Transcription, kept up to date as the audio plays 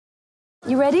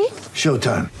You ready?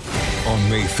 Showtime. On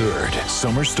May 3rd,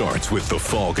 summer starts with The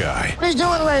Fall Guy. Let's do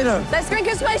it later. Let's drink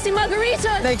a spicy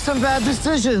margarita. Make some bad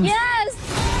decisions. Yes!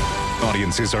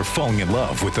 Audiences are falling in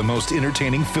love with the most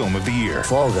entertaining film of the year.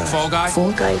 Fall Guy. Fall Guy?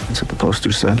 Fall guy. That's what the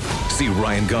poster said. See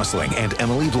Ryan Gosling and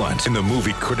Emily Blunt in the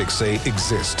movie critics say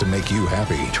exists to make you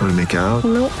happy. Trying to make it out?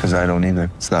 Nope. Because I don't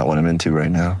either. It's not what I'm into right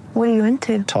now. What are you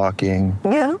into? Talking.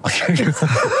 Yeah.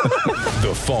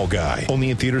 The Fall Guy.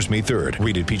 Only in theaters May 3rd.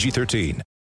 Rated PG-13.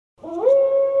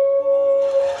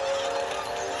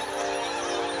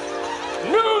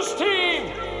 News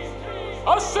team,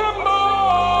 assemble!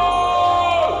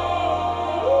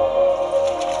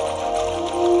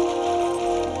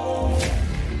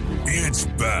 It's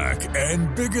back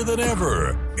and bigger than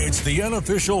ever. It's the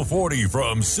unofficial 40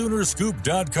 from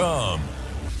Soonerscoop.com.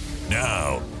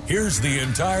 Now, here's the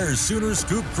entire Sooner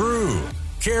Scoop crew.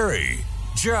 Carrie,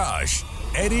 Josh,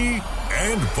 Eddie,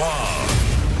 and Bob.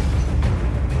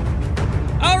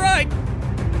 All right.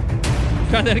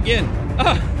 Try that again.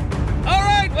 All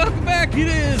right, welcome back. It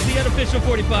is the unofficial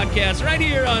 40 podcast right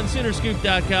here on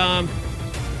Soonerscoop.com.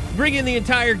 Bring in the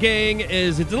entire gang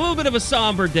as it's a little bit of a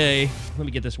somber day. Let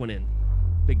me get this one in.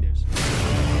 Big news.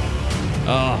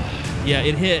 Oh, yeah,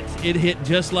 it hit. It hit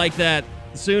just like that.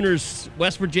 Sooners,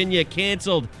 West Virginia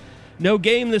canceled. No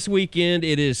game this weekend.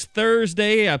 It is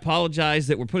Thursday. I apologize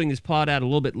that we're putting this pod out a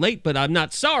little bit late, but I'm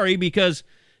not sorry because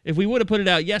if we would have put it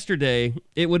out yesterday,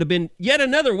 it would have been yet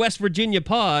another West Virginia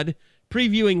pod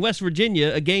previewing West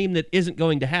Virginia, a game that isn't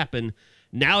going to happen.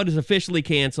 Now it is officially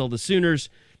canceled. The Sooners,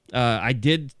 I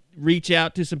did reach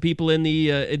out to some people in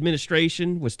the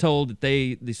administration, was told that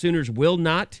the Sooners will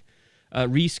not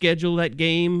reschedule that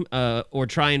game or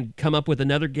try and come up with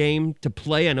another game to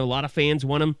play. I know a lot of fans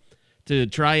want them to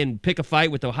try and pick a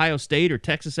fight with Ohio State or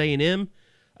Texas A&M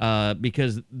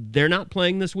because they're not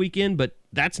playing this weekend, but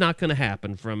that's not going to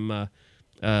happen from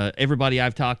everybody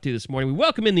I've talked to this morning. We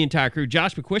welcome in the entire crew.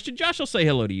 Josh McQuiston. Josh, I'll say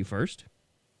hello to you first.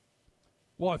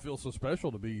 Well, I feel so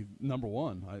special to be number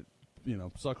one.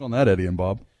 Suck on that, Eddie and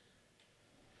Bob.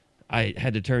 I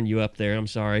had to turn you up there. I'm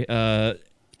sorry.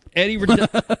 Eddie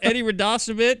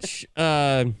Radosevich,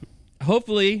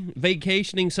 hopefully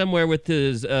vacationing somewhere with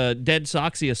his Dead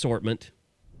Soxy assortment.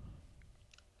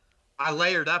 I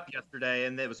layered up yesterday,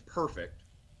 and it was perfect.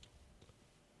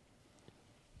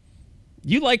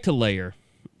 You like to layer.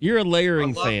 You're a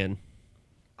layering fan.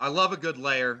 I love a good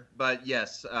layer, but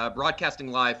yes, broadcasting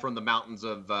live from the mountains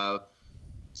of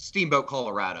Steamboat,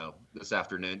 Colorado this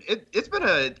afternoon. It's been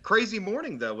a crazy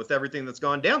morning, though, with everything that's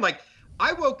gone down. Like,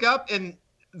 I woke up, and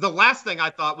the last thing I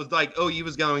thought was, like, OU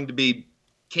was going to be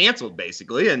canceled,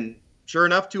 basically. And sure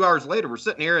enough, 2 hours later, we're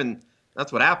sitting here, and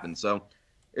that's what happened. So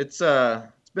it's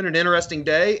been an interesting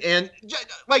day. And,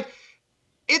 like,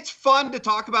 it's fun to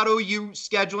talk about OU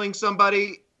scheduling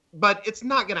somebody, but it's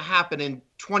not going to happen in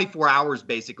 24 hours,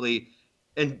 basically,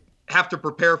 and have to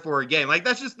prepare for a game. Like,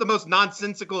 that's just the most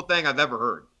nonsensical thing I've ever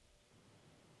heard.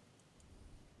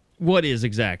 What is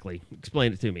exactly?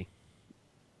 Explain it to me.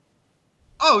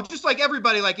 Oh, just like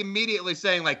everybody, like, immediately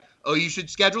saying, like, oh, you should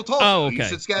schedule Tulsa. Oh, okay. You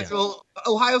should schedule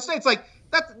Ohio State. It's like,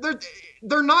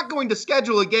 they're not going to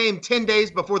schedule a game 10 days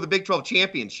before the Big 12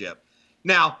 championship.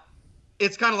 Now,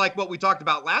 it's kind of like what we talked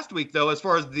about last week, though, as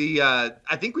far as the I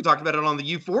think we talked about it on the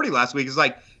U40 last week. It's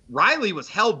like Riley was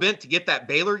hell-bent to get that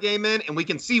Baylor game in, and we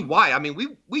can see why. I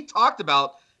mean, we talked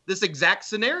about this exact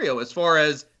scenario as far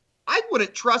as I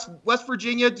wouldn't trust West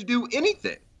Virginia to do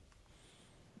anything.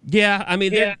 Yeah, I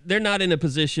mean, they're not in a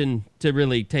position to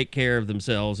really take care of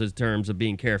themselves in terms of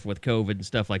being careful with COVID and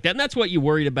stuff like that. And that's what you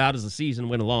worried about as the season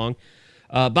went along.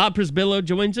 Bob Prisbillo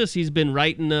joins us. He's been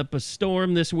writing up a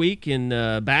storm this week, and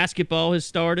basketball has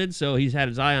started, so he's had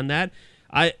his eye on that.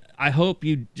 I hope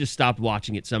you just stopped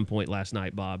watching at some point last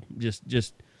night, Bob.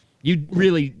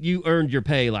 You earned your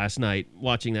pay last night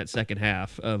watching that second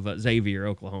half of Xavier,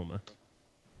 Oklahoma.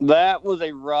 That was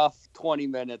a rough 20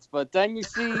 minutes, but then you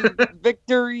see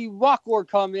Victory Walker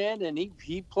come in, and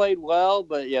he played well,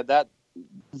 but yeah, that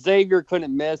Xavier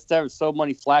couldn't miss. There were so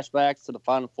many flashbacks to the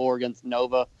Final Four against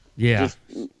Nova. Yeah, just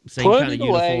same kind of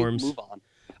uniforms. Move on.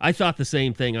 I thought the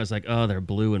same thing. I was like, oh, they're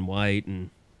blue and white, and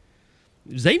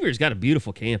Xavier's got a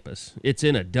beautiful campus. It's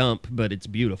in a dump, but it's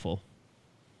beautiful.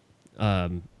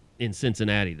 In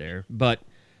Cincinnati there, but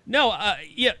no,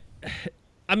 yeah,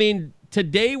 I mean.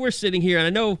 Today we're sitting here, and I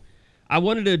know I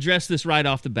wanted to address this right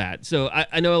off the bat. So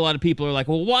I know a lot of people are like,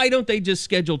 well, why don't they just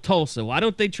schedule Tulsa? Why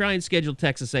don't they try and schedule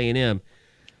Texas A&M?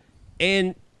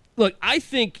 And look, I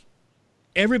think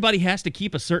everybody has to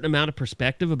keep a certain amount of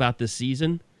perspective about this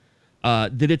season.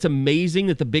 That it's amazing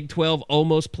that the Big 12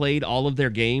 almost played all of their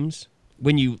games.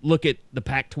 When you look at the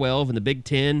Pac-12 and the Big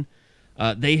 10,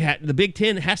 The Big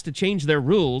Ten has to change their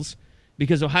rules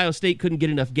because Ohio State couldn't get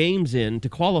enough games in to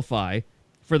qualify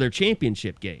for their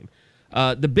championship game.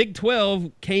 The Big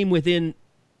 12 came within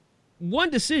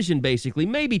one decision, basically,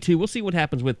 maybe two. We'll see what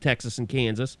happens with Texas and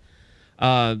Kansas.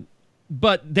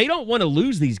 But they don't want to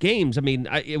lose these games. I mean,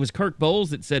 it was Kirk Bowles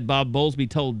that said Bob Bowlesby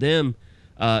told them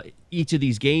each of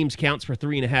these games counts for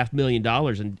 $3.5 million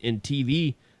in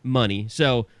TV money.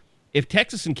 So if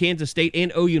Texas and Kansas State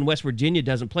and OU and West Virginia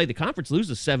doesn't play, the conference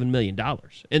loses $7 million.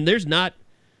 And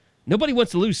nobody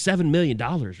wants to lose $7 million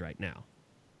right now.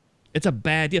 It's a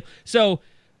bad deal. So,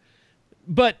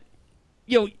 but,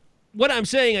 what I'm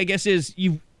saying, I guess, is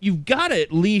you've got to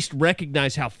at least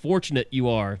recognize how fortunate you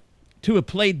are to have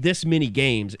played this many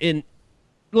games. And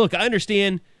look, I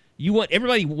understand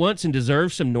everybody wants and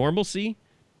deserves some normalcy,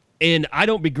 and I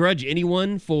don't begrudge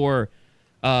anyone for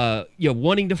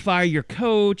wanting to fire your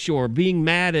coach or being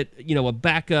mad at a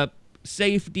backup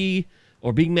safety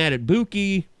or being mad at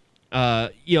Buki.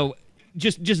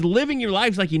 Just living your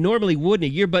lives like you normally would in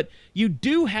a year. But you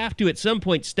do have to at some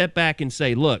point step back and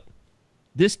say, look,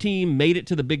 this team made it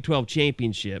to the Big 12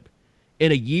 championship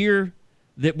in a year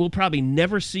that we'll probably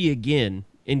never see again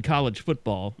in college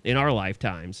football in our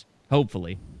lifetimes,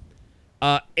 hopefully.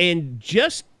 And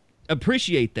just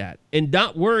appreciate that and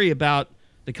not worry about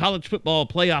the college football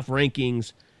playoff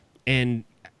rankings and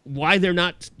why they're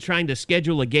not trying to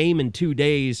schedule a game in 2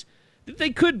 days.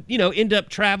 They could, end up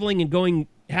traveling and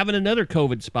having another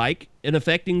COVID spike and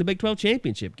affecting the Big 12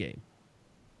 championship game.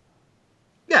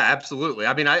 Yeah, absolutely.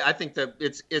 I mean, I think that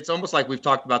it's almost like we've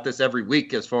talked about this every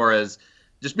week as far as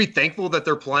just be thankful that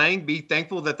they're playing, be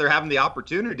thankful that they're having the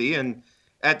opportunity. And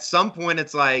at some point,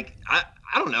 it's like, I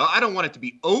don't know. I don't want it to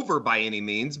be over by any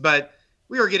means, but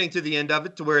we are getting to the end of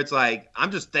it to where it's like,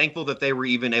 I'm just thankful that they were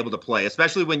even able to play,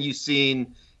 especially when you've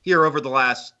seen here over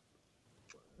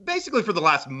basically for the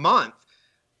last month,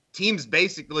 teams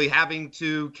basically having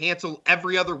to cancel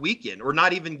every other weekend or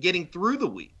not even getting through the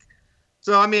week.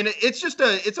 So, I mean,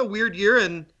 it's a weird year.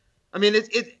 And I mean,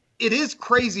 it is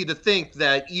crazy to think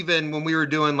that even when we were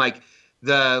doing like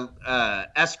the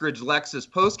Eskridge Lexus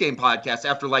postgame podcast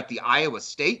after like the Iowa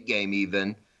State game,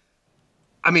 even,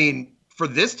 I mean, for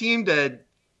this team to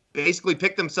basically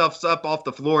pick themselves up off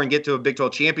the floor and get to a Big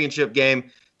 12 championship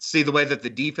game, see the way that the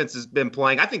defense has been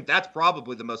playing, I think that's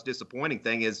probably the most disappointing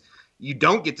thing is you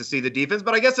don't get to see the defense.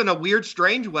 But I guess in a weird,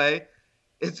 strange way,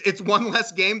 it's one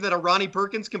less game that a Ronnie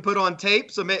Perkins can put on tape.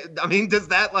 So, I mean, does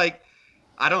that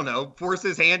I don't know, force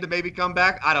his hand to maybe come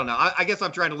back? I don't know. I guess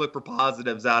I'm trying to look for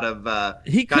positives out of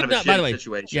he kind could of a not, by the way,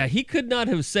 situation. Yeah, he could not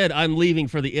have said, I'm leaving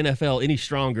for the NFL any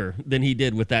stronger than he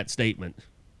did with that statement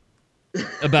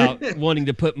about wanting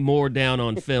to put more down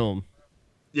on film.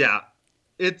 Yeah.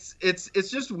 It's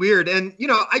just weird. And,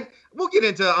 we'll get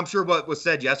into, I'm sure, what was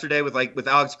said yesterday with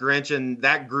Alex Grinch and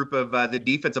that group of the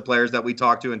defensive players that we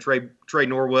talked to, and Trey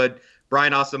Norwood,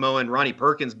 Brian Asamoah, and Ronnie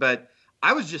Perkins. But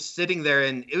I was just sitting there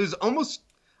and it was almost,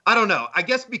 I don't know, I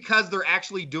guess because they're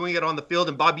actually doing it on the field.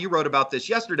 And Bob, you wrote about this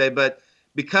yesterday, but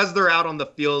because they're out on the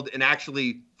field and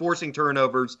actually forcing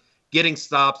turnovers, getting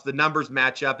stops, the numbers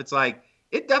match up. It's like,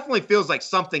 it definitely feels like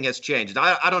something has changed.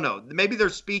 I don't know. Maybe they're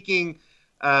speaking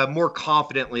more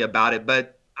confidently about it.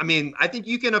 But, I mean, I think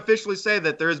you can officially say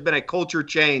that there has been a culture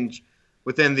change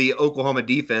within the Oklahoma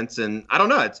defense. And I don't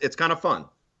know. It's kind of fun.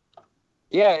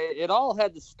 Yeah, it all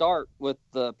had to start with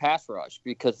the pass rush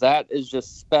because that is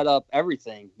just sped up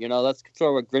everything. That's sort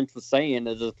of what Grinch was saying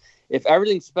is if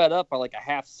everything's sped up by like a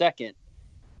half second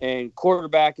and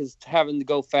quarterback is having to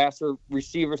go faster,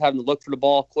 receivers having to look for the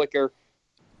ball quicker,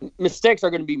 mistakes are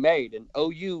going to be made. And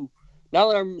OU, not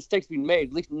only are mistakes being made,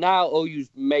 at least now OU's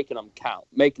making them count,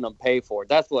 making them pay for it.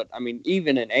 That's what, I mean,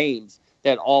 even in Ames, they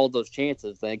had all those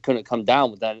chances. They couldn't come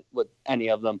down with any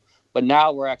of them. But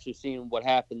now we're actually seeing what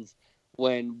happens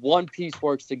when one piece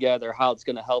works together, how it's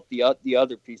going to help the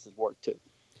other pieces work too.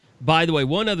 By the way,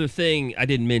 one other thing I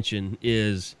didn't mention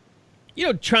is,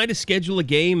 trying to schedule a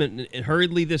game and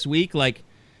hurriedly this week, like,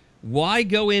 why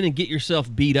go in and get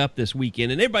yourself beat up this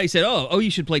weekend? And everybody said, oh,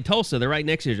 you should play Tulsa. They're right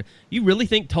next to you. You really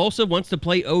think Tulsa wants to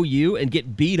play OU and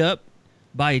get beat up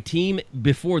by a team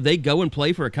before they go and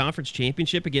play for a conference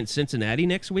championship against Cincinnati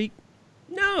next week?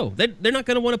 No, they're not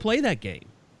going to want to play that game.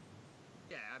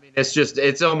 Yeah, I mean,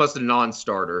 it's almost a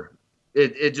non-starter.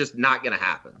 It's just not going to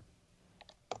happen.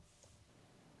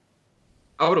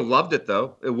 I would have loved it,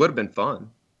 though. It would have been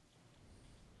fun.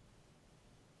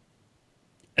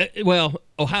 Well,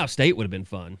 Ohio State would have been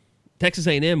fun. Texas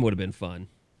A&M would have been fun.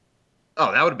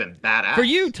 Oh, that would have been badass. For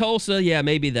you, Tulsa, yeah,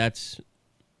 maybe that's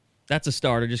a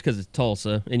starter just because it's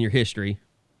Tulsa in your history.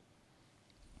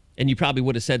 And you probably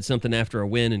would have said something after a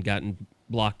win and gotten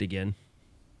blocked again.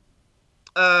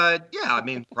 Yeah, I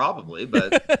mean, probably,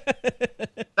 but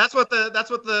that's what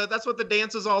the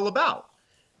dance is all about.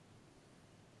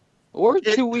 We're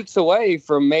 2 weeks away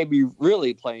from maybe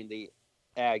really playing the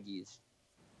Aggies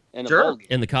in a bowl game.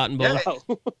 In the Cotton Bowl.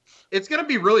 Yeah, it's going to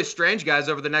be really strange, guys,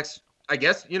 over the next, I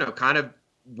guess, kind of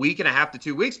week and a half to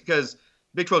 2 weeks, because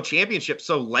Big 12 championship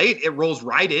so late, it rolls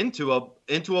right into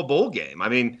a bowl game. I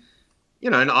mean,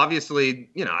 and obviously,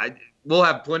 we'll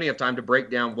have plenty of time to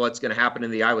break down what's going to happen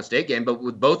in the Iowa State game. But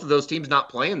with both of those teams not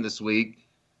playing this week,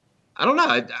 I don't know.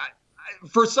 I,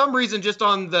 for some reason, just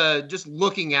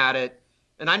looking at it,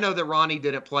 and I know that Ronnie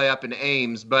didn't play up in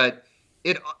Ames, but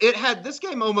this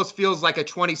game almost feels like a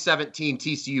 2017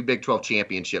 TCU Big 12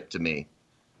 championship to me.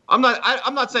 I'm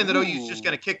not saying that OU is just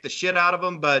going to kick the shit out of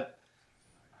them, but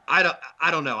I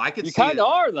don't know. I could. You kind of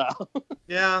are though.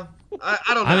 Yeah, I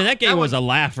don't know. I mean, that game was a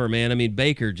laugher, man. I mean,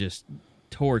 Baker just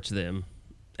torched them,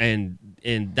 and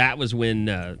that was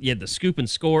when you had the scoop and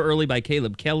score early by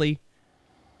Caleb Kelly.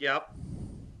 Yep.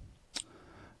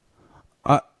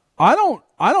 I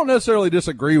don't necessarily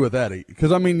disagree with Eddie,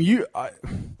 because I mean,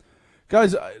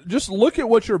 guys, just look at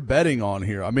what you're betting on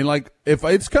here. I mean, like, if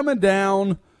it's coming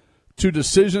down to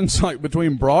decisions like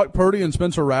between Brock Purdy and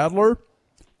Spencer Rattler,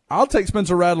 I'll take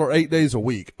Spencer Rattler 8 days a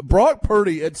week. Brock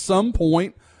Purdy, at some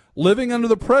point, living under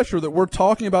the pressure that we're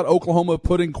talking about Oklahoma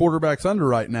putting quarterbacks under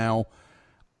right now,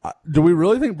 do we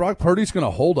really think Brock Purdy's going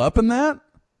to hold up in that?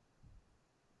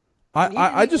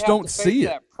 I just don't see it.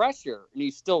 That pressure, and he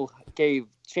still gave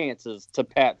chances to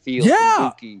Pat Fields.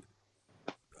 Yeah, and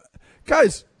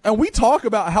guys, and we talk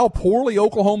about how poorly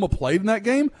Oklahoma played in that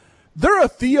game. They're a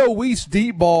Theo Weiss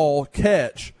deep ball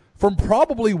catch from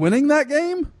probably winning that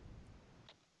game.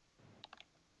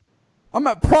 I'm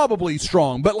not probably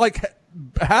strong, but like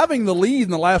having the lead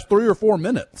in the last 3 or 4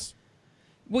 minutes.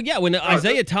 Well, yeah, when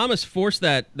Isaiah Thomas forced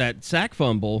that sack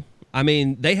fumble, I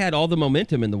mean, they had all the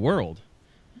momentum in the world.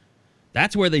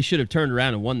 That's where they should have turned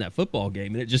around and won that football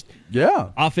game, and it just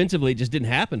offensively it just didn't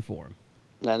happen for them.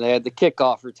 And they had the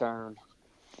kickoff return.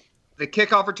 The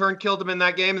kickoff return killed them in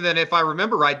that game, and then if I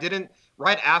remember right,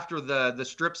 right after the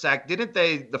strip sack, didn't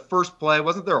they, the first play,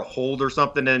 wasn't there a hold or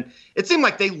something? And it seemed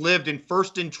like they lived in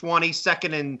 1st and 20,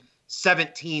 2nd and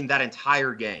 17 that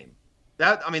entire game.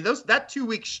 That 2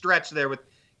 week stretch there with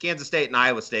Kansas State and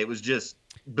Iowa State was just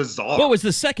bizarre. Well, it was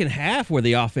the second half where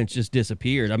the offense just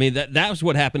disappeared. I mean, that was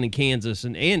what happened in Kansas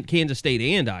and Kansas State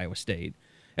and Iowa State.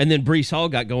 And then Breece Hall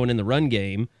got going in the run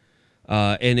game,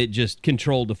 and it just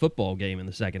controlled the football game in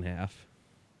the second half.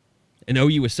 And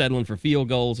OU was settling for field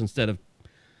goals instead of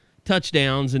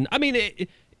touchdowns. And, I mean, it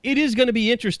is going to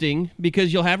be interesting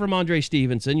because you'll have Ramondre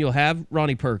Stevenson, you'll have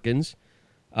Ronnie Perkins,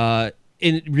 and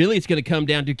really it's going to come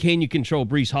down to, can you control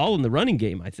Breece Hall in the running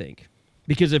game, I think.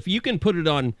 Because if you can put it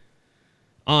on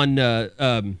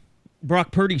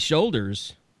Brock Purdy's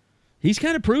shoulders, he's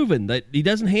kind of proven that he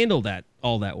doesn't handle that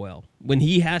all that well. When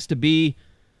he has to be,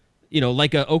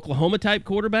 like a Oklahoma-type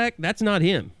quarterback, that's not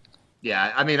him.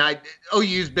 Yeah, I mean,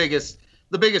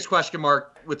 the biggest question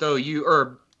mark with OU,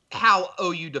 or how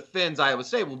OU defends Iowa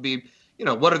State, will be,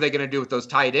 what are they going to do with those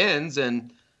tight ends?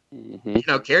 And,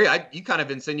 Kerry, you kind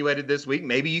of insinuated this week,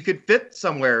 maybe you could fit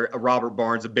somewhere a Robert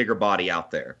Barnes, a bigger body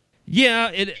out there.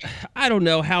 Yeah, I don't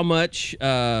know how much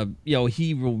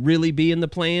he will really be in the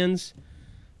plans.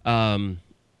 I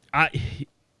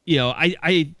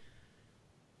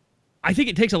think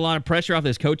it takes a lot of pressure off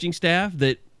this coaching staff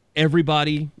that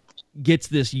everybody gets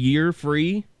this year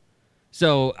free.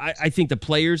 So I think the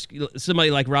players,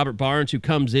 somebody like Robert Barnes who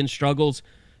comes in, struggles,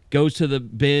 goes to the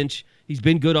bench. He's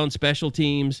been good on special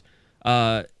teams.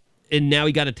 And now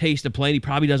he got a taste of playing. He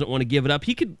probably doesn't want to give it up.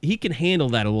 He can handle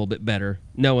that a little bit better,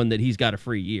 knowing that he's got a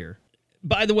free year.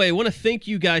 By the way, I want to thank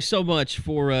you guys so much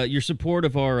for your support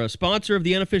of our sponsor of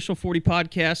the Unofficial 40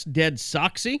 podcast, Dead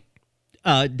Soxy.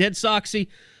 Dead Soxy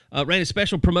ran a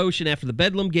special promotion after the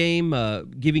Bedlam game,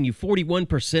 giving you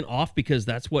 41% off because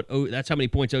that's how many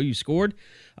points OU scored.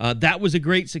 That was a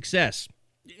great success.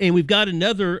 And we've got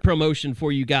another promotion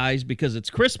for you guys because it's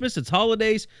Christmas, it's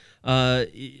holidays.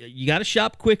 You got to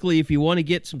shop quickly if you want to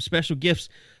get some special gifts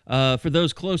for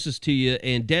those closest to you.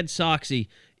 And Dead Soxy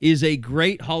is a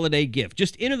great holiday gift.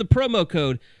 Just enter the promo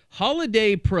code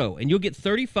HOLIDAYPRO, and you'll get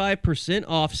 35%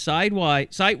 off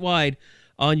site-wide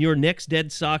on your next Dead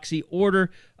Soxy order.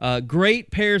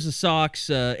 Great pairs of socks.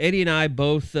 Eddie and I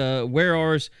both wear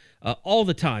ours all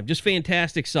the time. Just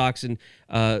fantastic socks, and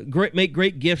make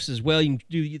great gifts as well. You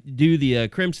can do the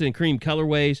crimson and cream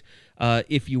colorways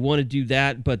if you want to do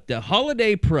that. But the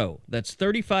Holiday Pro, that's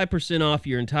 35% off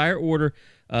your entire order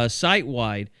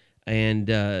site-wide,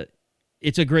 and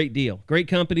it's a great deal. Great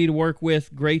company to work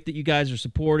with. Great that you guys are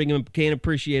supporting them. Can't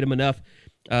appreciate them enough.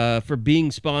 for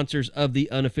being sponsors of the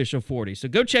Unofficial 40. So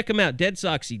go check them out,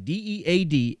 Deadsoxy,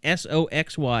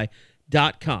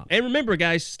 DeadSoxy.com. And remember,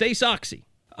 guys, stay soxy.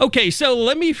 Okay, so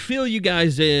let me fill you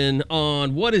guys in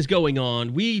on what is going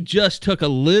on. We just took a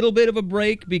little bit of a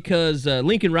break because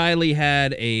Lincoln Riley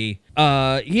had a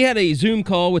Zoom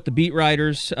call with the beat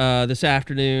writers this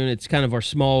afternoon. It's kind of our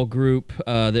small group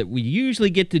that we usually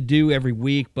get to do every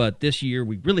week, but this year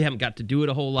we really haven't got to do it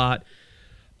a whole lot.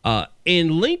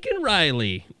 And Lincoln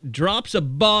Riley drops a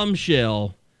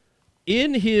bombshell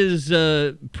in his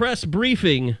press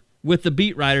briefing with the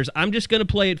beat writers. I'm just going to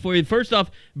play it for you. First off,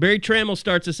 Barry Trammell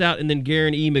starts us out, and then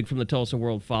Garen Emig from the Tulsa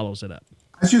World follows it up.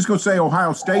 I was just going to say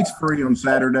Ohio State's free on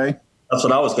Saturday. That's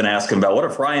what I was going to ask him about. What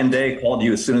if Ryan Day called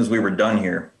you as soon as we were done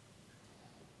here?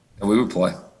 And we would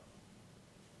play.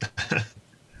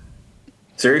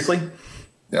 Seriously?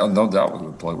 Yeah, no doubt we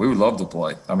would play. We would love to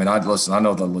play. I mean, I know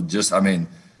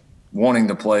wanting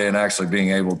to play and actually being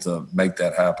able to make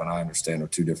that happen, I understand are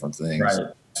two different things. Right.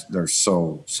 There's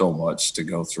so much to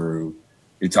go through.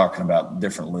 You're talking about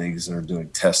different leagues that are doing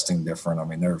testing different. I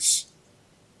mean,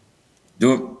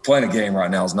 playing a game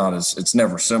right now is it's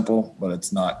never simple, but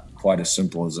it's not quite as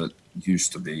simple as it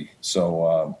used to be.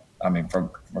 So, I mean,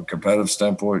 from a competitive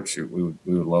standpoint, we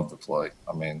would love to play.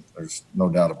 I mean, there's no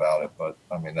doubt about it, but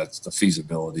I mean, that's the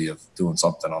feasibility of doing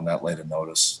something on that late a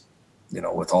notice,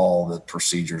 with all the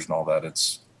procedures and all that.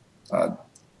 I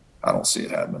don't see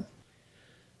it happening.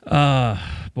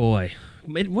 Boy.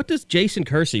 What does Jason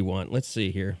Kersey want? Let's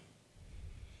see here.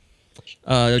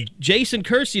 Jason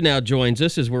Kersey now joins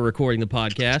us as we're recording the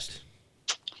podcast.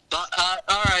 All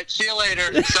right, see you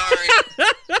later. Sorry.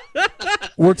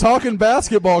 We're talking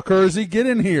basketball, Kersey. Get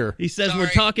in here. He says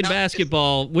we're talking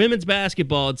basketball, women's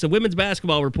basketball. It's a women's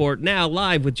basketball report now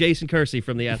live with Jason Kersey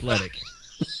from The Athletic.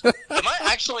 Am I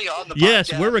actually on the podcast?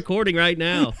 Yes, we're recording right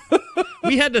now.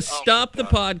 We had to stop the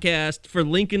podcast for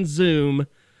Lincoln's Zoom,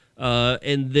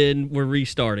 and then we're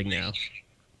restarting now.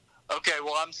 Okay,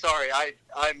 well, I'm sorry.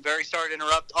 I'm very sorry to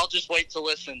interrupt. I'll just wait to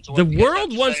listen to what the you guys world have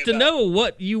to wants say to about know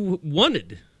what you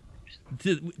wanted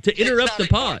to interrupt the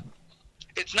pod.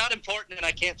 It's not important, and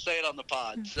I can't say it on the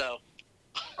pod, so.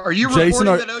 Are you Jason,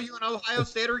 reporting that OU and Ohio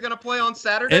State are going to play on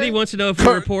Saturday? Eddie wants to know if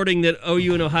you're reporting that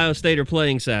OU and Ohio State are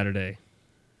playing Saturday.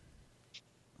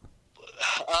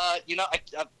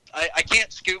 I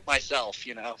can't scoop myself,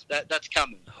 that's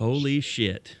coming. Holy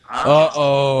shit.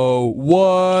 Uh-oh.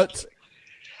 What?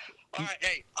 All right,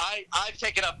 hey, I've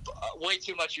taken up way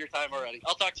too much of your time already.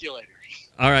 I'll talk to you later.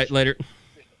 All right, later.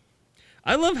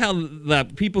 I love how the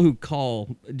people who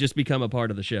call just become a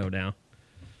part of the show now.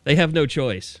 They have no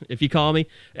choice. If you call me,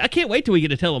 I can't wait till we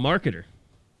get a telemarketer.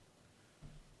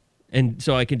 And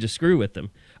so I can just screw with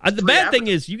them. The bad thing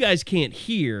is you guys can't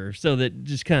hear, so that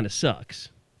just kind of sucks.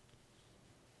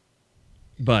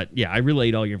 But, yeah, I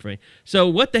relayed all your information. So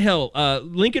what the hell?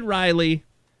 Lincoln Riley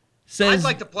says... I'd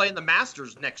like to play in the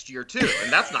Masters next year, too,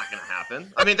 and that's not going to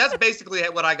happen. I mean, that's basically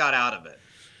what I got out of it.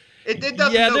 It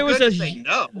doesn't good to say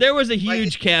no. There was a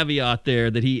huge caveat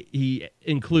there that he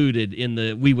included in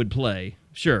the we would play.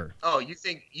 Sure. Oh, you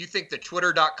think the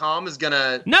Twitter.com is going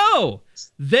to... No!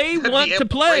 They want to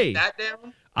play. Break that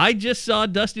down? I just saw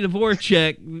Dusty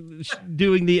Dvorak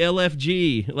doing the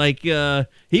LFG. Like,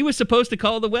 he was supposed to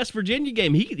call the West Virginia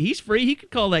game. He's free. He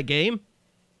could call that game.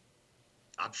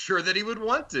 I'm sure that he would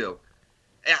want to.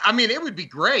 I mean, it would be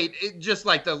great. It just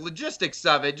like the logistics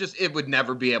of it, it would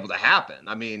never be able to happen.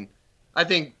 I mean, I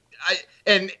think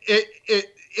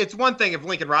it's one thing if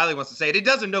Lincoln Riley wants to say it. It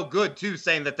doesn't no good too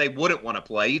saying that they wouldn't want to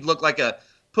play. He'd look like a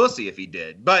pussy if he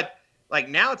did. But like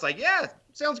now it's like, yeah,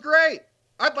 sounds great.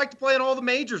 I'd like to play in all the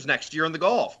majors next year in the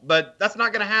golf, but that's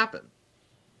not going to happen.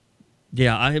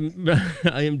 Yeah,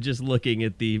 I am just looking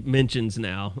at the mentions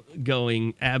now,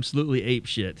 going absolutely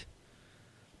apeshit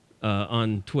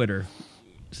on Twitter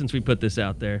since we put this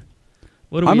out there.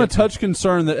 I'm a touch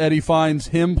concerned that Eddie finds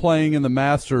him playing in the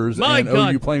Masters and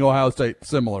OU playing Ohio State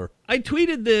similar. I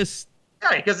tweeted this.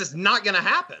 Yeah, because it's not going to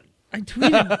happen. I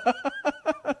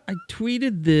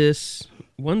tweeted this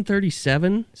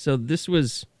 1:37, so this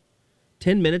was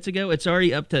 10 minutes ago. It's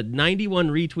already up to 91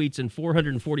 retweets and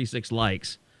 446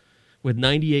 likes with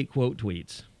 98 quote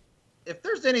tweets. If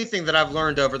there's anything that I've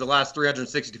learned over the last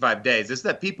 365 days, it's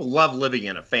that people love living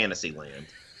in a fantasy land.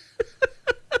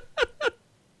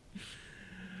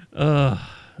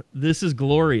 This is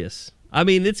glorious. I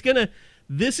mean,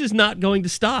 this is not going to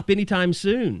stop anytime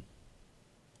soon.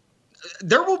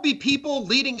 There will be people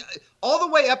leading all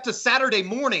the way up to Saturday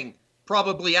morning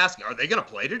probably asking, are they going to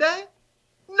play today?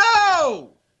 No!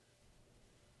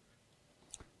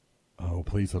 Oh,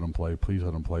 Please let them play. Please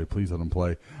let them play. Please let them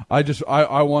play.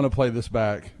 I want to play this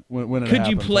back when it Could happens.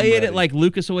 you play it at like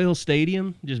Lucas Oil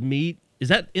Stadium? Just meet? Is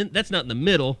that that's not in the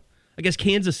middle? I guess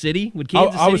Kansas City would.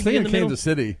 Kansas City I was be in thinking the Kansas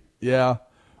City. Yeah.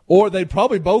 Or they'd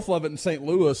probably both love it in St.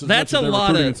 Louis. That's much as a they're lot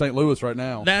recruiting of in St. Louis right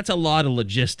now. That's a lot of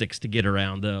logistics to get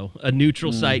around, though. A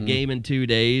neutral site game in 2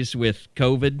 days with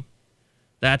COVID,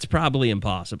 that's probably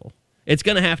impossible. It's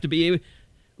going to have to be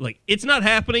like it's not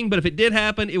happening, but if it did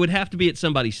happen, it would have to be at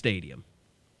somebody's stadium.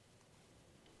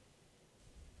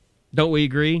 Don't we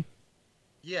agree?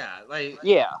 Yeah, like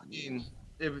yeah. I mean,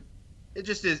 it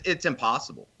just is. It's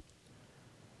impossible.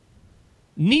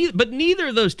 But neither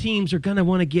of those teams are going to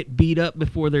want to get beat up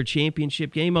before their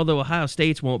championship game, although Ohio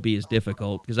State's won't be as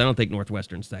difficult because I don't think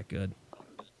Northwestern's that good.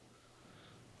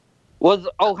 Was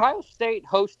Ohio State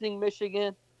hosting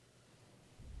Michigan?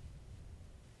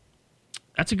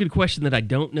 That's a good question that I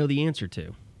don't know the answer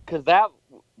to. Because that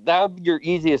would be your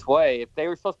easiest way. If they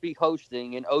were supposed to be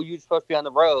hosting and OU's supposed to be on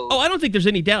the road. Oh, I don't think there's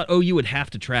any doubt OU would have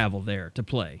to travel there to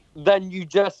play. Then you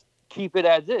just keep it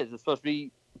as is. It's supposed to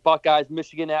be Buckeyes,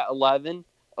 Michigan at 11,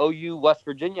 OU, West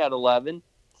Virginia at 11.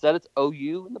 Instead, it's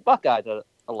OU and the Buckeyes at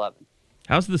 11.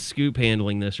 How's the Scoop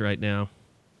handling this right now?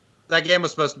 That game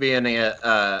was supposed to be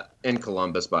in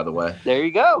Columbus, by the way. There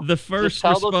you go. The first just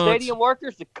tell response, those stadium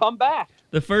workers to come back.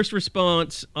 The first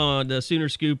response on the Sooner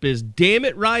Scoop is, "Damn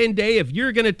it, Ryan Day! If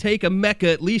you're going to take a Mecca,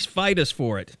 at least fight us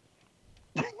for it."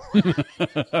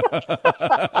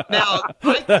 Now,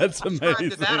 that's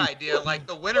amazing. To that idea, like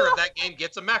the winner of that game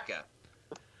gets a Mecca.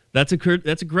 That's a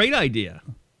great idea.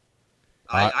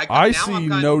 I see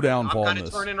no downfall I'm in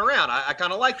this. kind of turning around. I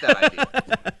kind of like that idea.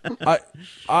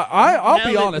 I'll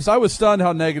be honest. I was stunned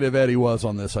how negative Eddie was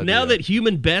on this idea. Now that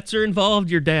human bets are involved,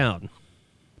 you're down.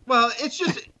 Well, it's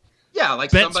just, yeah,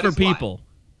 like bets for somebody's people.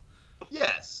 Life.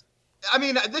 Yes. I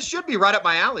mean, this should be right up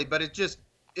my alley, but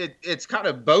it's kind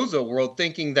of bozo world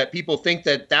thinking that people think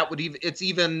that would it's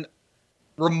even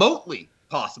remotely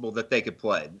possible that they could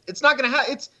play. It's not going to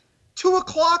happen. It's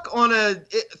 2:00 on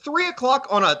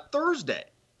 3:00 on a Thursday.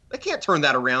 They can't turn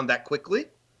that around that quickly.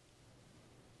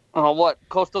 What?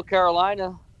 Coastal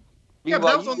Carolina? Yeah, but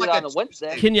that was on like a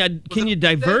Wednesday. Can you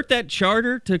divert that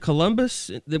charter to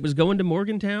Columbus that was going to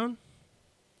Morgantown?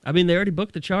 I mean, they already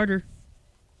booked the charter.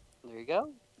 There you go.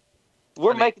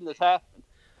 We're making this happen.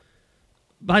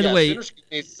 By the way,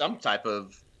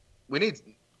 we need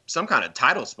some kind of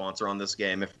title sponsor on this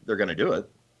game if they're going to do it.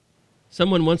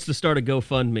 Someone wants to start a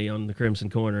GoFundMe on the Crimson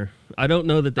Corner. I don't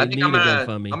know that they need a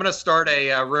GoFundMe. I'm going to start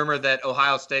a rumor that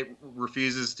Ohio State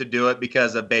refuses to do it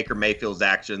because of Baker Mayfield's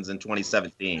actions in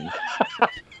 2017.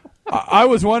 I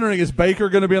was wondering, is Baker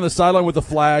going to be on the sideline with the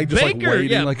flag, just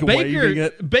waving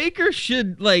it? Baker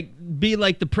should be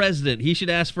like the president. He should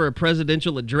ask for a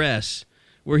presidential address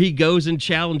where he goes and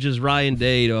challenges Ryan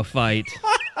Day to a fight.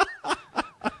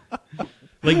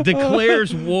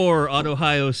 Declares war on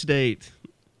Ohio State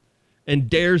and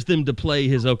dares them to play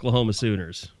his Oklahoma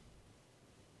Sooners.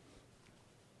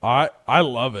 I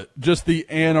love it. Just the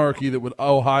anarchy that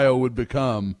Ohio would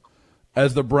become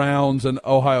as the Browns and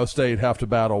Ohio State have to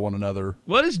battle one another.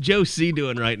 What is Joe C.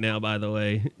 doing right now, by the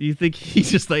way? You think he's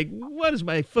just like, what is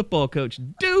my football coach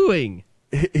doing?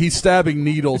 He's stabbing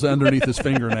needles underneath his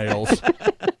fingernails.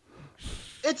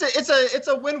 It's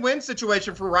a win-win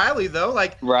situation for Riley, though.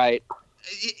 Right.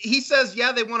 He says,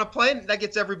 yeah, they want to play. That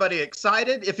gets everybody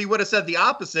excited. If he would have said the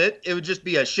opposite, it would just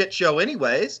be a shit show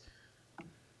anyways.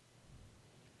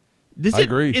 I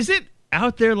agree. Is it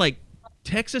out there like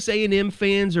Texas A&M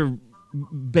fans are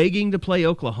begging to play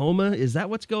Oklahoma? Is that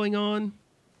what's going on?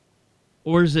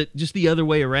 Or is it just the other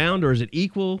way around? Or is it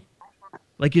equal?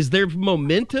 Is there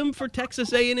momentum for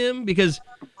Texas A&M? Because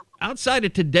outside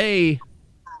of today,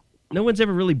 no one's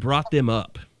ever really brought them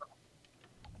up.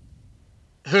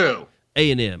 Who?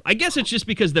 A&M. I guess it's just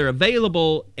because they're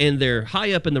available and they're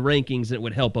high up in the rankings and it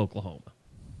would help Oklahoma.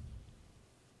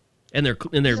 And they're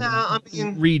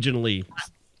regionally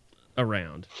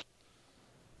around.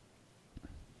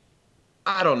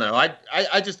 I don't know.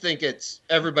 I just think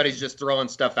everybody's just throwing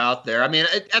stuff out there. I mean,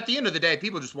 at the end of the day,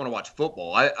 people just want to watch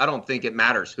football. I don't think it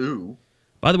matters who.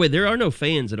 By the way, there are no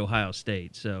fans at Ohio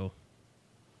State, so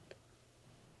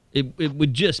it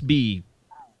would just be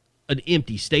an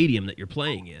empty stadium that you're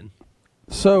playing in.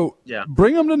 So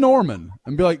bring them to Norman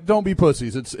and be like, don't be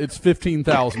pussies. It's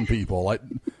 15,000 people.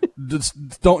 Just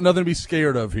nothing to be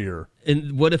scared of here.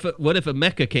 And what if a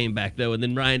Mecca came back though, and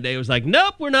then Ryan Day was like,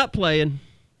 nope, we're not playing.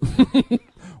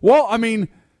 Well, I mean,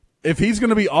 if he's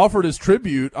going to be offered as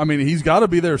tribute, I mean, he's got to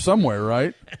be there somewhere,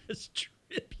 right? As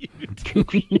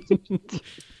tribute.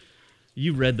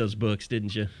 You read those books,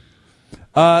 didn't you?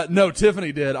 No,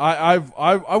 Tiffany did. I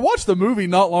watched the movie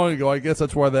not long ago. I guess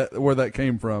that's where that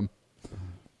came from.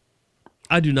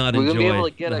 I do not enjoy. We're gonna be able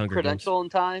to get the a Hunger credential in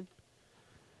time.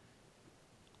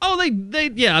 Oh,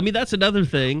 yeah. I mean, that's another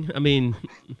thing. I mean,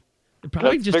 it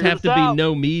probably Let's just figure have this to be out.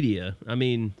 no media. I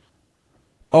mean,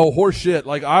 oh, horse shit!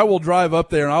 Like I will drive up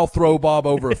there and I'll throw Bob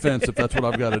over a fence if that's what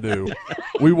I've got to do.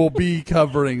 We will be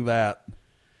covering that.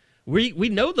 we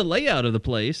know the layout of the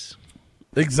place.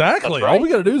 Exactly. That's right. All we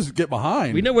got to do is get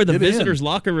behind. We know where the Get visitors' in.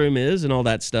 locker room is and all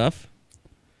that stuff.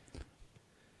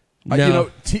 No. You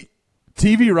know,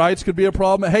 TV rights could be a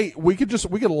problem. Hey, we could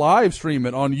live stream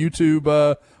it on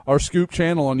YouTube, our Scoop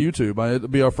channel on YouTube.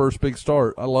 It'd be our first big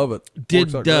start. I love it.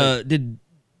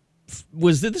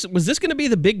 Was this going to be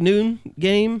the big noon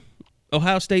game?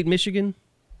 Ohio State, Michigan?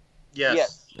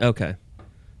 Yes. Okay.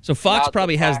 So Fox Now it's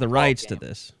probably a has the Pac-12 rights to game.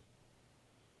 this.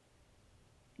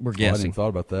 We're I hadn't guessing. even thought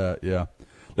about that. Yeah.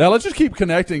 Now let's just keep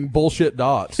connecting bullshit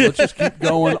dots. Let's just keep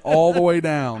going all the way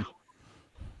down.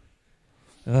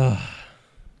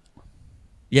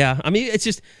 Yeah, I mean,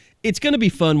 it's going to be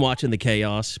fun watching the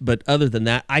chaos, but other than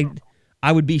that,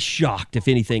 I would be shocked if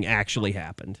anything actually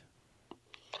happened.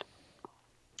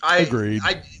 Agreed.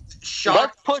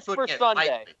 Shocked. Let's push for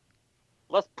Sunday.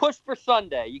 Let's push for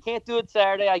Sunday. You can't do it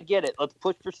Saturday. I get it. Let's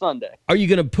push for Sunday. Are you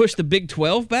going to push the Big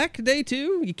 12 back today,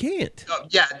 too? You can't.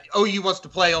 Yeah, OU wants to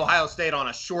play Ohio State on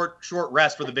a short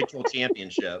rest for the Big 12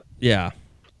 championship. Yeah.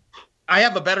 I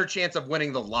have a better chance of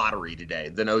winning the lottery today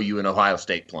than OU and Ohio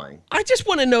State playing. I just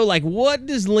want to know, like, what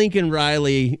does Lincoln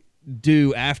Riley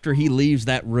do after he leaves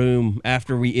that room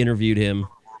after we interviewed him?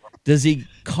 Does he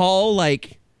call,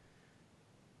 Probably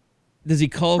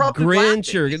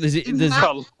Grinch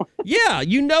laughing. Yeah,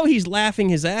 you know he's laughing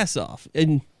his ass off.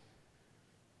 And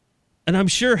I'm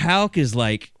sure Houck is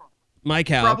like, Mike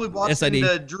Houck, Probably walked SID.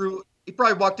 into Drew. He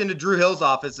probably walked into Drew Hill's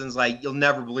office and was like, "You'll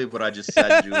never believe what I just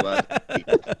said."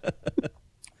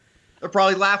 They're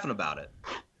probably laughing about it.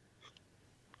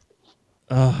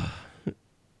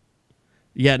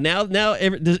 Yeah, now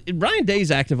Ryan Day's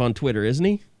active on Twitter, isn't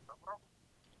he?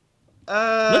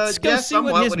 Let's go see what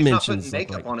somewhat, his when he's not mentions putting look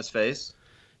makeup like. on his face.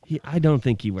 I don't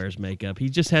think he wears makeup. He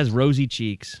just has rosy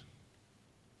cheeks.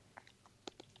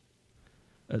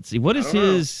 Let's see. What is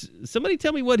his... Somebody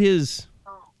tell me what his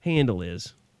handle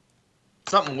is.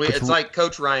 Something weird. It's like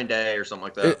Coach Ryan Day or something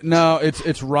like that. No,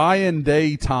 it's Ryan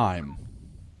Day time.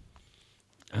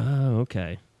 Oh,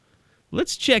 okay.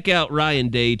 Let's check out Ryan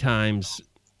Day time's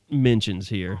mentions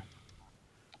here.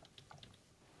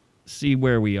 See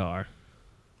where we are.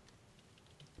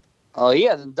 Oh, he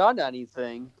hasn't done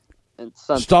anything. Since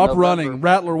Stop November. running.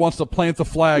 Rattler wants to plant the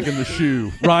flag in the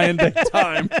shoe. Ryan Day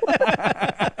time.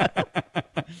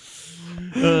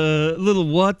 Little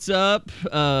what's up?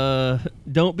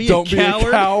 Don't be Don't a coward. be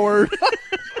a coward.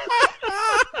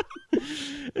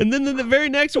 And then the very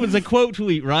next one's a quote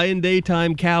tweet. Ryan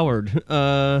Daytime coward.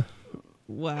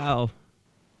 Wow.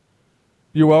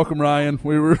 You're welcome, Ryan.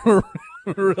 We're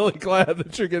really glad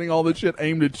that you're getting all this shit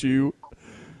aimed at you.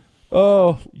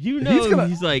 Oh, You know,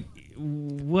 he's like,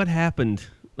 what happened?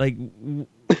 Like,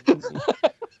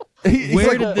 he's where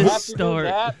like, did this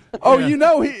start? Oh, Yeah. you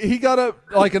know, he got up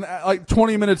like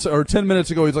 20 minutes or 10 minutes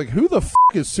ago. He's like, who the f***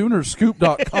 is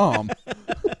Soonerscoop.com?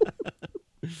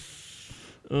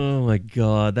 Oh, my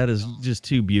God. That is just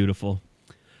too beautiful.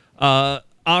 All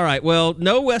right. Well,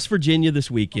 no West Virginia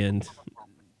this weekend.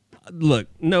 Look,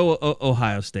 no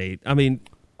Ohio State. I mean,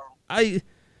 I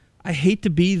hate to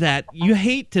be that. You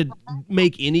hate to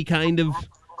make any kind of,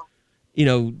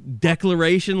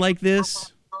 declaration like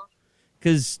this.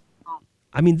 Because,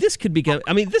 I mean, this could become,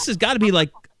 this has got to be like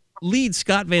lead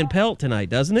Scott Van Pelt tonight,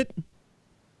 doesn't it?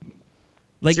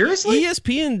 Like, Seriously?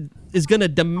 ESPN is going to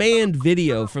demand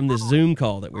video from this Zoom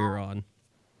call that we were on.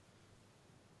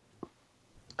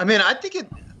 I mean,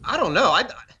 I don't know.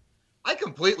 I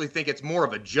completely think it's more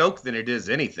of a joke than it is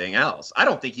anything else. I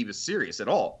don't think he was serious at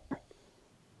all.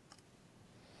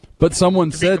 But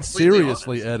someone said completely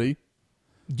seriously, Eddie.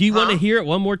 Do you want to hear it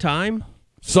one more time?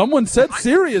 Someone said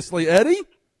seriously, Eddie.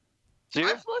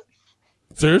 Seriously?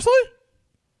 Seriously?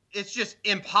 It's just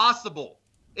impossible.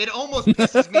 It almost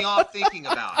pisses me off thinking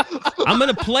about it. I'm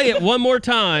going to play it one more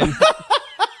time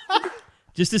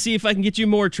just to see if I can get you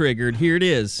more triggered. Here it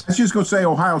is. Let's just go say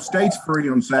Ohio State's free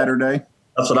on Saturday.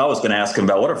 That's what I was going to ask him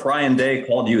about. What if Ryan Day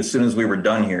called you as soon as we were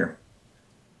done here?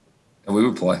 And we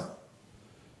would play.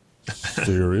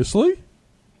 Seriously?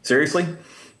 Seriously?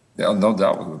 Yeah, no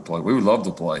doubt we would play. We would love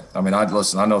to play. I mean, I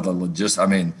know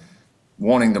the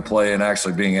wanting to play and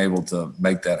actually being able to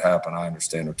make that happen, I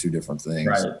understand are two different things.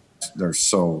 Right. There's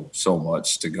so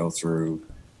much to go through.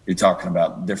 You're talking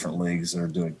about different leagues that are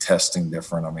doing testing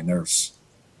different. I mean,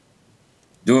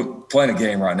 playing a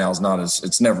game right now is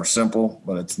it's never simple,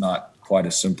 but it's not quite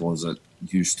as simple as it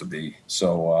used to be.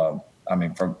 So, I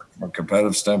mean, from a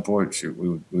competitive standpoint, shoot, we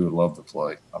would love to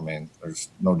play. I mean, there's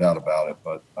no doubt about it.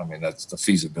 But I mean, that's the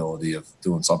feasibility of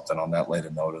doing something on that late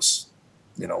of notice.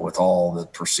 You know, with all the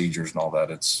procedures and all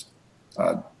that,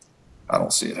 I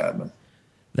don't see it happening.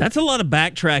 That's a lot of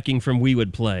backtracking from We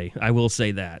Would Play. I will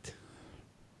say that.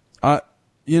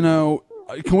 You know,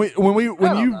 can we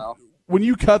when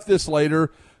you cut this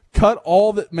later, cut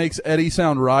all that makes Eddie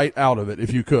sound right out of it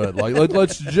if you could. Like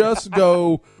let's just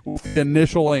go with the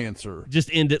initial answer. Just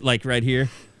end it like right here.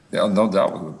 Yeah, no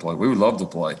doubt we would play. We would love to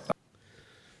play.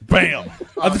 Bam!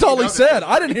 That's all he said.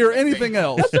 I didn't hear anything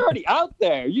else. That's already out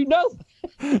there. You know.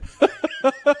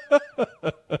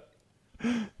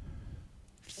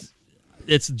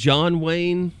 It's John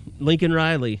Wayne, Lincoln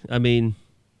Riley. I mean,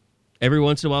 every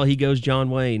once in a while he goes John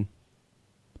Wayne.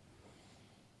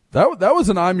 That was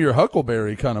an I'm Your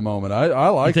Huckleberry kind of moment. I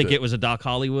liked it. You think it was a Doc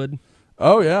Hollywood?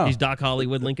 Oh, yeah. He's Doc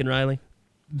Hollywood, Lincoln Riley?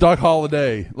 Doc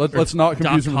Holliday. Let's not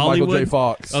confuse him with Michael J.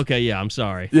 Fox. Okay, yeah, I'm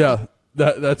sorry. Yeah,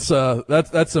 that's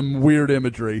some weird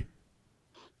imagery.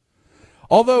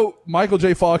 Although Michael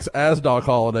J. Fox as Doc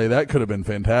Holliday, that could have been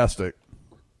fantastic.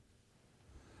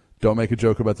 Don't make a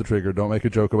joke about the trigger. Don't make a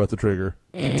joke about the trigger.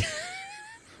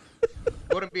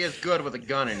 Wouldn't be as good with a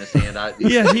gun in his hand.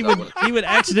 He would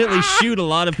accidentally shoot a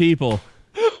lot of people.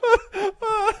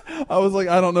 I was like,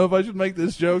 I don't know if I should make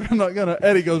this joke. I'm not gonna.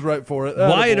 Eddie goes right for it.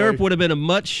 Wyatt Earp would have been a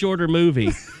much shorter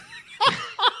movie.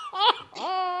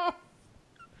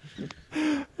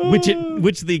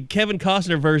 which the Kevin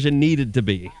Costner version needed to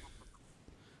be.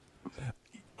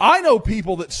 I know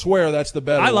people that swear that's the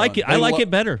better. I like one. it. I like it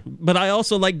better, but I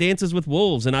also like Dances with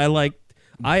Wolves, and I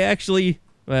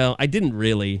didn't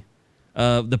really.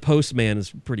 The Postman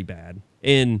is pretty bad,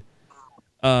 and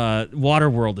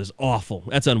Waterworld is awful.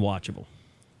 That's unwatchable.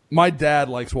 My dad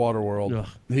likes Waterworld. Ugh.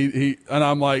 He and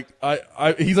I'm like,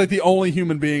 he's like the only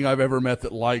human being I've ever met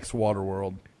that likes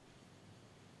Waterworld.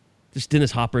 Just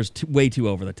Dennis Hopper's way too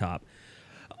over the top.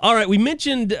 All right, we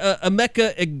mentioned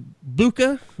Emeka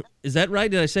Egbuka. Is that right?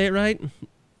 Did I say it right?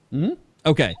 Mm-hmm.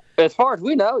 Okay. As far as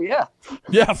we know, yeah.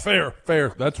 Yeah, fair.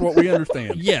 That's what we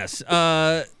understand. Yes.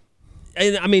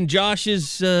 And I mean, Josh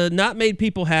has not made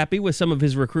people happy with some of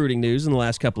his recruiting news in the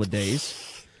last couple of days.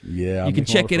 Yeah, you can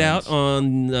check it out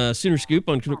on Sooner Scoop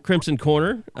on Crimson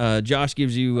Corner. Josh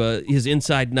gives you his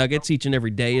inside nuggets each and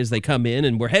every day as they come in,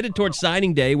 and we're headed towards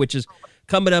signing day, which is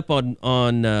coming up on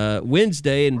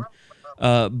Wednesday. And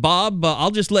Bob, I'll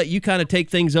just let you kind of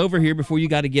take things over here before you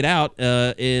got to get out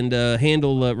and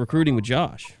handle recruiting with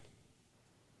Josh.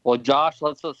 Well, Josh,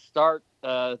 let's start.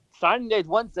 Signing day is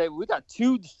Wednesday. We got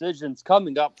two decisions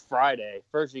coming up Friday.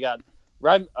 First, you got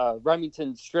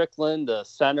Remington Strickland, the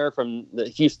center from the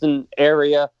Houston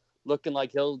area, looking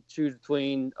like he'll choose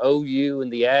between OU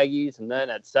and the Aggies. And then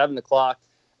at 7 o'clock,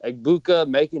 Egbuka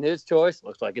making his choice.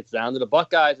 Looks like it's down to the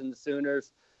Buckeyes and the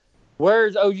Sooners.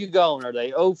 Where's OU going? Are they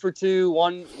 0 for 2,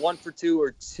 1 for 2,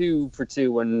 or 2 for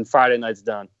 2 when Friday night's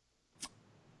done?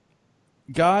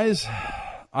 Guys,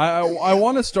 I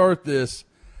want to start this.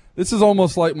 This is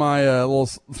almost like my little.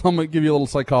 I'm going to give you a little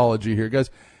psychology here, guys.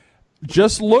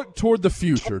 Just look toward the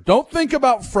future. Don't think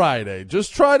about Friday.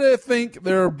 Just try to think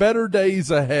there are better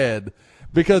days ahead,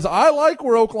 because I like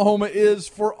where Oklahoma is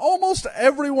for almost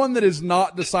everyone that is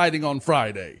not deciding on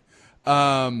Friday.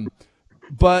 But,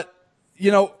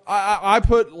 you know, I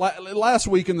put last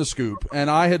week in the scoop, and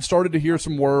I had started to hear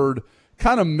some word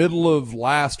kind of middle of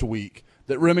last week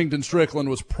that Remington Strickland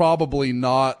was probably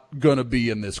not going to be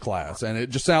in this class. And it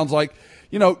just sounds like,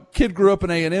 you know, kid grew up an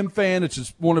A&M fan. It's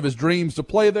just one of his dreams to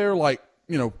play there. Like,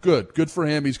 you know, good for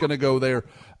him. He's going to go there.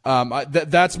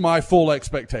 That's my full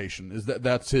expectation, is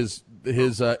that's his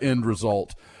end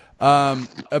result.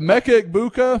 Emeka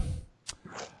Egbuka,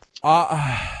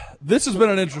 this has been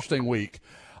an interesting week.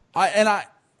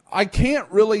 I can't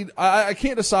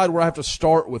decide where I have to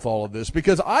start with all of this,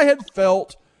 because I had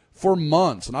felt for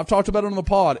months, and I've talked about it on the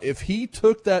pod, if he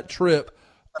took that trip,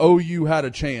 OU had a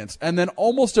chance. And then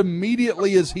almost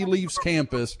immediately as he leaves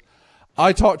campus,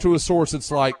 I talked to a source.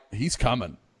 It's like, he's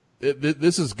coming.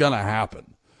 This is going to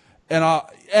happen. And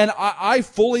I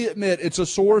fully admit it's a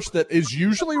source that is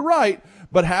usually right,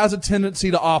 but has a tendency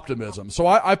to optimism. So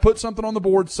I put something on the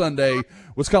board Sunday,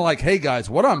 was kind of like, hey guys,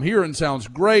 what I'm hearing sounds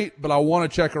great, but I want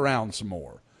to check around some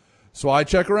more. So I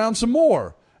check around some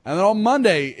more. And then on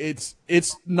Monday,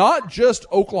 it's not just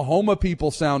Oklahoma people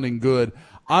sounding good.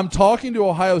 I'm talking to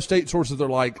Ohio State sources. They're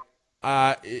like,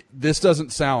 this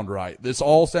doesn't sound right. This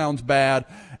all sounds bad.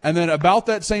 And then about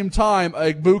that same time,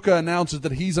 Egbuka announces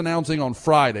that he's announcing on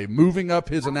Friday, moving up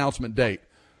his announcement date.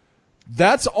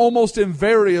 that's almost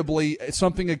invariably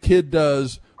something a kid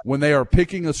does when they are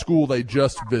picking a school they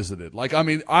just visited. Like, I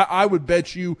mean, I would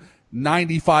bet you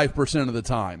 95% of the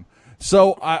time.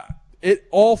 So it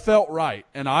all felt right,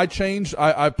 and I changed.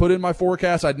 I put in my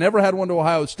forecast. I'd never had one to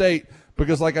Ohio State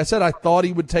because, like I said, I thought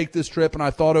he would take this trip, and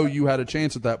I thought OU had a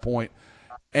chance at that point.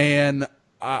 And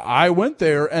I went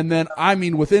there, and then, I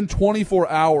mean, within 24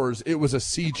 hours, it was a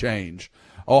sea change.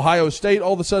 Ohio State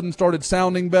all of a sudden started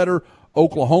sounding better.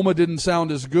 Oklahoma didn't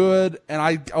sound as good, and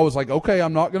I was like, okay,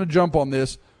 I'm not going to jump on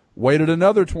this. Waited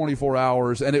another 24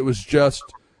 hours, and it was just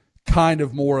kind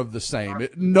of more of the same.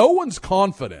 No one's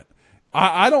confident.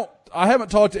 I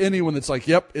haven't talked to anyone that's like,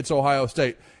 yep, it's Ohio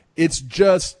State. It's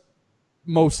just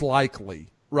most likely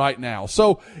right now.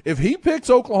 So if he picks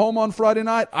Oklahoma on Friday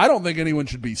night, I don't think anyone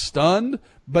should be stunned,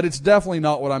 but it's definitely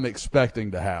not what I'm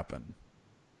expecting to happen.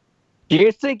 Do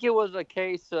you think it was a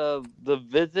case of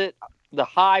the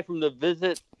high from the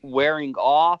visit wearing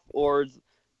off, or is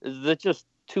it just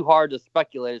too hard to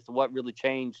speculate as to what really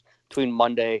changed between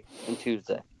Monday and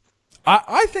Tuesday?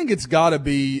 I think it's got to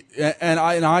be, and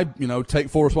I take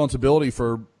full responsibility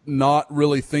for not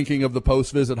really thinking of the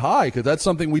post-visit high, because that's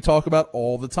something we talk about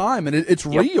all the time, and it's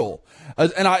real.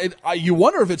 And you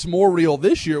wonder if it's more real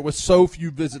this year with so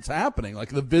few visits happening. Like,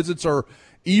 the visits are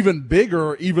even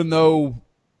bigger, even though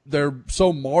they're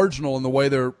so marginal in the way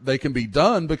they can be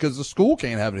done because the school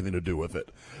can't have anything to do with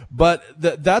it. But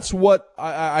that's what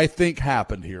I think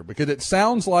happened here, because it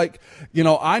sounds like,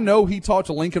 I know he talked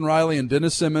to Lincoln Riley and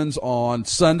Dennis Simmons on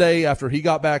Sunday after he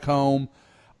got back home.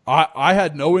 I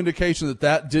had no indication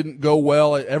that didn't go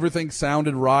well. Everything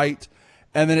sounded right.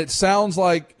 And then it sounds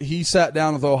like he sat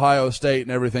down with Ohio State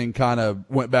and everything kind of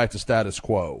went back to status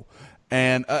quo.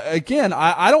 And again,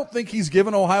 I don't think he's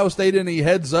given Ohio State any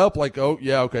heads up like, oh,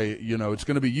 yeah, okay, it's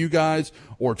going to be you guys.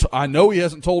 Or I know he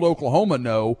hasn't told Oklahoma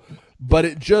no, but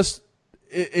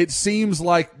it seems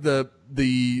like the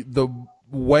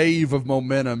wave of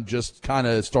momentum just kind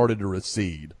of started to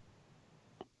recede.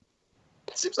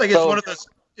 It seems like it's one of those.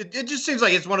 It just seems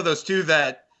like it's one of those two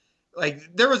that, like,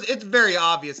 it's very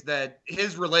obvious that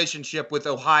his relationship with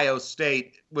Ohio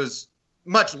State was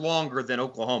much longer than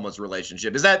Oklahoma's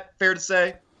relationship. Is that fair to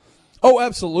say? Oh,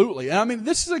 absolutely. And I mean,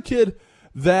 this is a kid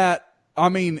that,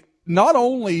 not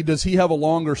only does he have a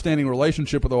longer standing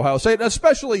relationship with Ohio State,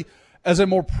 especially as a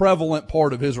more prevalent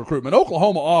part of his recruitment.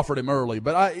 Oklahoma offered him early,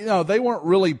 but they weren't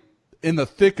really in the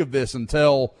thick of this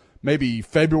until maybe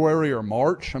February or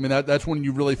March. I mean, that's when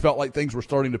you really felt like things were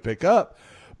starting to pick up.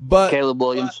 But Caleb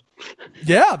Williams.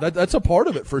 Yeah, that's a part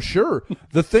of it for sure.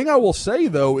 The thing I will say,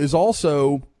 though, is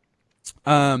also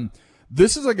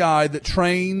this is a guy that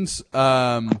trains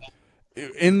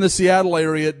in the Seattle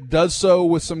area, does so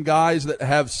with some guys that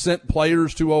have sent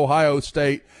players to Ohio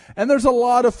State, and there's a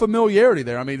lot of familiarity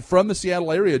there. I mean, from the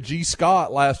Seattle area, G.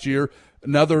 Scott last year,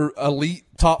 another elite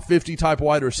top 50 type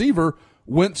wide receiver,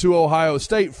 went to Ohio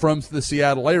State from the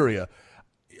Seattle area.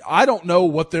 I don't know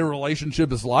what their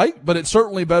relationship is like, but it's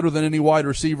certainly better than any wide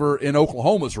receiver in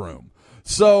Oklahoma's room.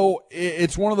 So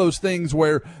it's one of those things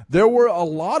where there were a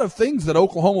lot of things that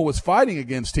Oklahoma was fighting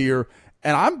against here,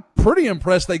 and I'm pretty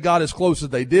impressed they got as close as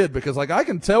they did, because, like, I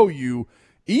can tell you,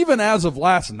 even as of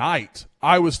last night,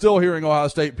 I was still hearing Ohio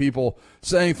State people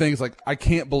saying things like, I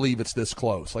can't believe it's this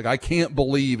close. Like, I can't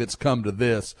believe it's come to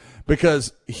this,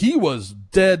 because he was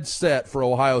dead set for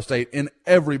Ohio State in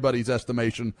everybody's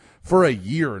estimation for a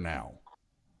year now.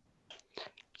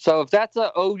 So if that's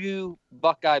a OU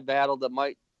Buckeye battle that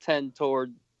might tend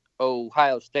toward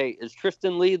Ohio State, is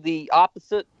Tristan Lee the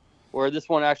opposite, or this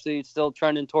one actually still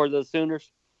trending toward the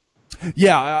Sooners?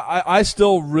 Yeah, I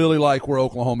still really like where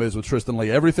Oklahoma is with Tristan Lee.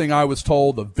 Everything I was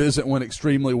told, the visit went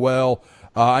extremely well.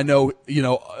 I know,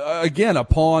 again,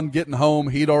 upon getting home,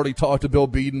 he'd already talked to Bill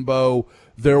Bedenbaugh.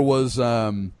 There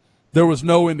was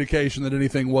no indication that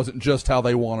anything wasn't just how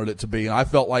they wanted it to be. And I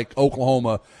felt like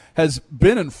Oklahoma has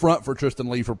been in front for Tristan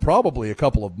Lee for probably a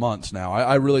couple of months now.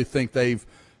 I really think they've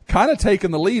kind of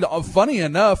taken the lead. Funny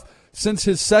enough, since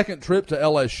his second trip to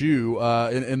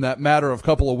LSU, in that matter of a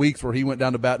couple of weeks where he went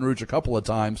down to Baton Rouge a couple of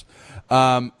times.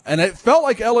 And it felt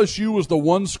like LSU was the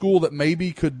one school that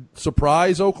maybe could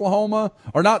surprise Oklahoma,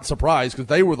 or not surprise, because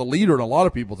they were the leader in a lot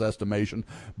of people's estimation,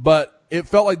 but it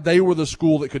felt like they were the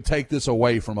school that could take this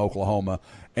away from Oklahoma.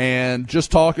 And just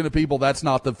talking to people, that's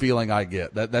not the feeling I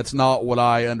get. That's not what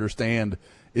I understand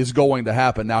is going to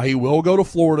happen. Now, he will go to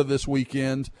Florida this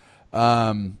weekend.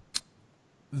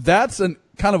 That's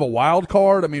kind of a wild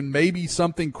card. I mean, maybe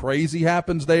something crazy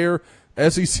happens there.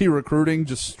 SEC recruiting,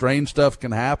 just strange stuff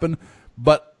can happen.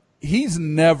 But he's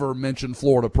never mentioned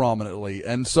Florida prominently.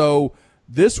 And so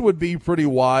this would be pretty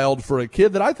wild for a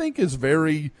kid that I think is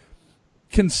very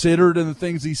considered in the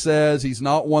things he says. He's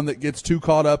not one that gets too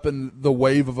caught up in the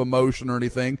wave of emotion or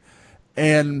anything.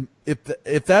 And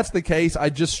if that's the case, I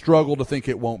just struggle to think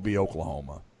it won't be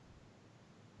Oklahoma.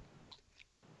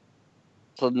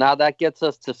 So now that gets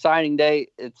us to signing day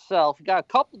itself. You got a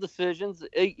couple decisions,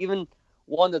 even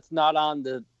one that's not on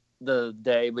the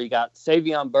day. We got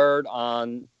Savion Byrd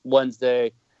on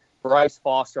Wednesday, Bryce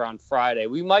Foster on Friday.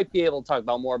 We might be able to talk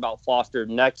more about Foster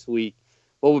next week.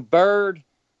 But with Byrd,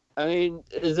 I mean,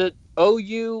 is it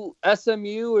OU,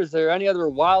 SMU? Is there any other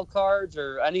wild cards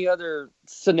or any other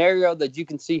scenario that you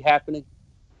can see happening?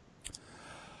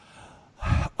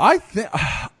 I think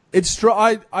it's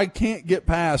I can't get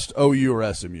past OU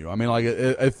or SMU. I mean, like,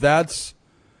 if that's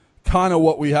kind of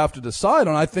what we have to decide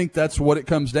on, I think that's what it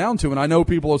comes down to. And I know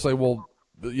people will say, well,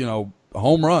 you know,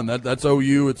 home run, that's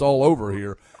OU, it's all over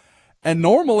here. And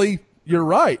normally you're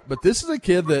right, but this is a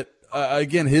kid that,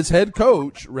 again, his head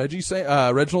coach,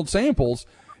 Reginald Samples,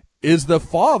 is the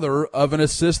father of an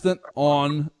assistant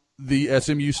on the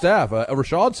SMU staff,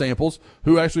 Rashad Samples,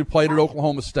 who actually played at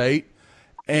Oklahoma State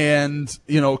and,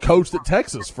 you know, coached at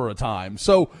Texas for a time.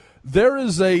 So there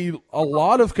is a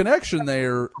lot of connection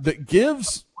there that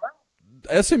gives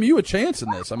SMU a chance in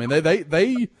this. I mean,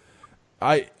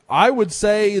 I would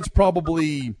say it's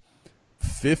probably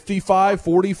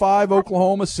 55-45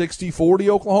 Oklahoma, 60-40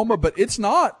 Oklahoma, but it's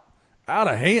not out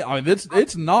of hand. I mean,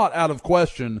 it's not out of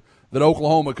question that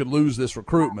Oklahoma could lose this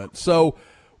recruitment. So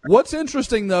what's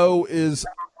interesting, though, is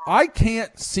I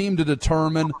can't seem to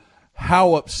determine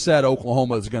how upset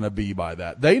Oklahoma is going to be by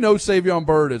that. They know Savion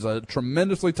Byrd is a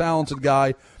tremendously talented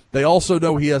guy. They also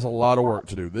know he has a lot of work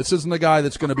to do. This isn't a guy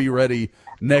that's going to be ready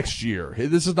next year.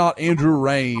 This is not Andrew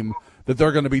Rame that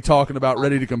they're going to be talking about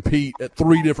ready to compete at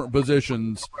 3 different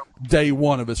positions day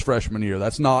one of his freshman year.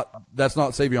 That's not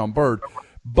Savion Byrd.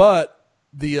 But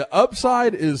the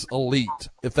upside is elite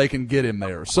if they can get him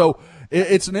there. So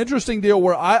it's an interesting deal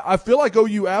where I feel like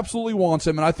OU absolutely wants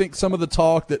him, and I think some of the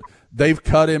talk that they've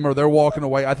cut him or they're walking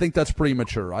away, I think that's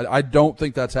premature. I don't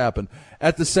think that's happened.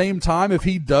 At the same time, if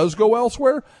he does go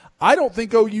elsewhere, I don't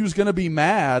think OU is going to be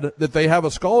mad that they have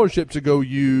a scholarship to go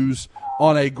use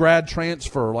on a grad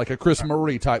transfer, like a Chris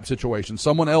Murray type situation,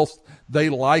 someone else they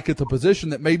like at the position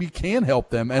that maybe can help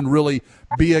them and really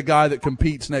be a guy that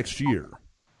competes next year.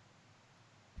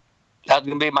 That's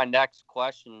going to be my next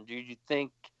question. Do you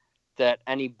think that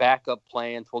any backup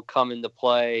plans will come into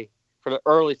play for the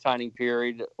early signing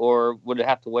period, or would it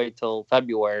have to wait till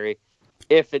February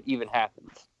if it even happens?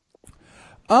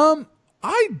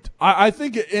 I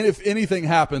think if anything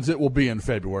happens, it will be in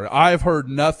February. I've heard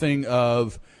nothing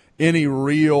of any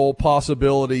real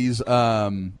possibilities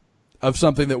of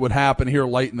something that would happen here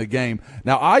late in the game.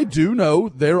 Now, I do know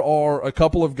there are a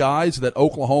couple of guys that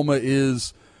Oklahoma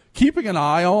is keeping an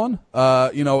eye on,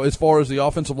 as far as the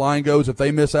offensive line goes, if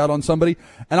they miss out on somebody.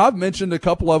 And I've mentioned a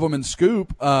couple of them in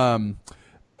Scoop. One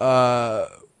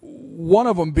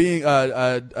of them being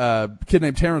a kid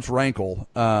named Terrence Rankle.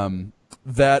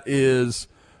 That is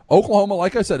Oklahoma,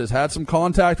 like I said, has had some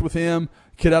contact with him,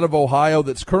 kid out of Ohio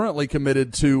that's currently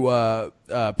committed to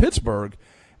Pittsburgh.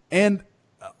 And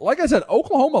like I said,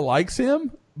 Oklahoma likes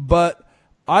him, but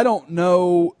I don't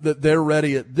know that they're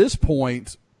ready at this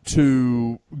point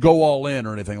to go all in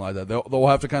or anything like that. They'll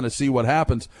have to kind of see what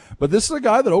happens. But this is a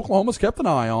guy that Oklahoma's kept an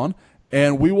eye on,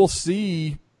 and we will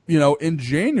see, in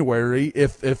January,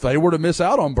 if they were to miss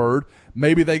out on Byrd,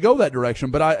 maybe they go that direction.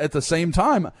 But at the same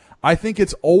time, I think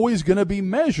it's always going to be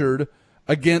measured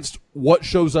against what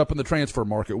shows up in the transfer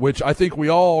market, which I think we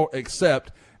all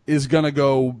accept is going to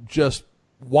go just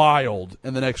wild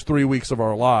in the next 3 weeks of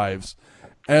our lives.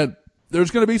 And there's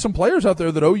going to be some players out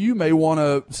there that OU may want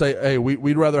to say, hey,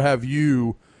 we'd rather have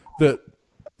you that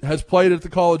has played at the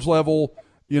college level.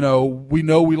 We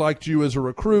know we liked you as a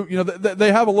recruit.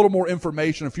 They have a little more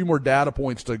information, a few more data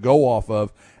points to go off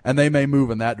of, and they may move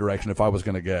in that direction if I was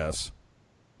going to guess.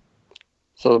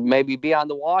 So maybe be on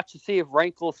the watch to see if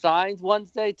Rankle signs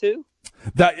Wednesday too?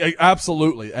 That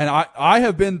absolutely. And I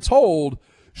have been told,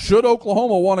 should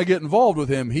Oklahoma want to get involved with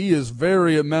him, he is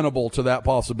very amenable to that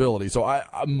possibility. So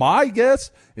my guess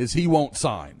is he won't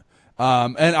sign.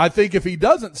 And I think if he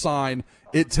doesn't sign,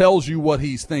 it tells you what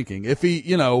he's thinking. If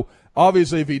he,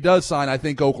 obviously if he does sign, I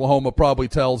think Oklahoma probably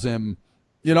tells him,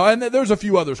 and there's a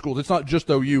few other schools. It's not just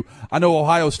OU. I know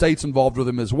Ohio State's involved with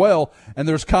him as well. And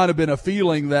there's kind of been a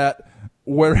feeling that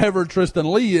wherever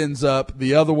Tristan Lee ends up,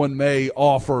 the other one may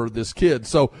offer this kid.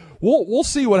 So we'll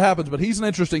see what happens, but he's an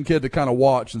interesting kid to kind of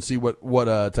watch and see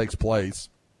what takes place.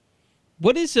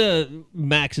 What is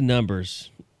max numbers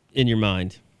in your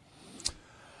mind?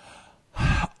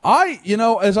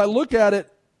 As I look at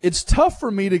it, it's tough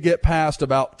for me to get past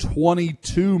about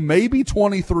 22, maybe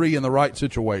 23 in the right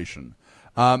situation.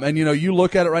 And, you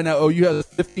look at it right now, OU has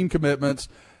 15 commitments.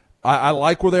 I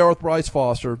like where they are with Bryce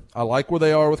Foster. I like where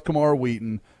they are with Kamar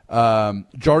Wheaton.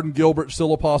 Jordan Gilbert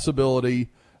still a possibility.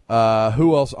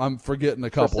 Who else? I'm forgetting a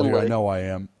couple Tristan here. Lee. I know I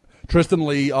am. Tristan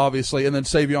Lee, obviously, and then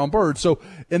Savion Byrd. So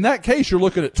in that case, you're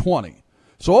looking at 20.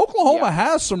 So Oklahoma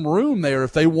has some room there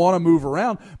if they want to move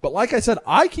around. But like I said,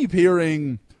 I keep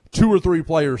hearing 2 or 3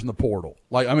 players in the portal.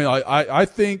 I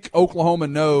think Oklahoma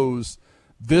knows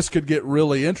this could get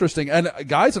really interesting. And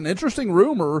guys, an interesting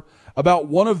rumor about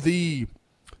one of the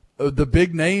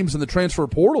big names in the transfer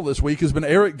portal this week has been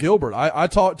Eric Gilbert. I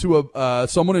talked to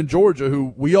someone in Georgia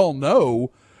who we all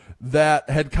know that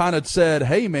had kind of said,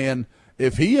 hey, man,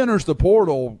 if he enters the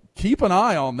portal, keep an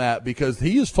eye on that because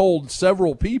he has told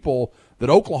several people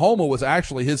that Oklahoma was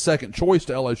actually his second choice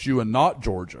to LSU and not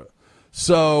Georgia.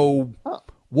 So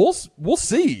we'll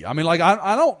see. I mean,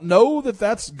 I don't know that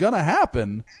that's going to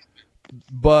happen,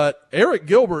 but Eric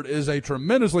Gilbert is a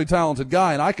tremendously talented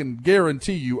guy, and I can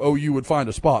guarantee you OU would find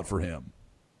a spot for him.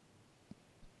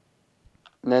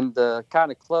 And then to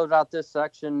kind of close out this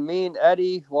section, me and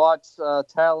Eddie watched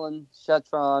Talon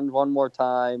Chetron one more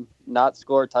time, not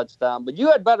score a touchdown, but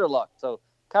you had better luck. So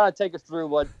kind of take us through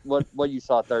what you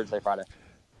saw Thursday, Friday.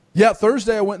 Yeah,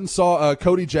 Thursday I went and saw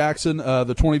Cody Jackson,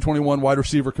 the 2021 wide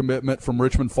receiver commitment from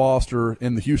Richmond Foster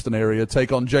in the Houston area,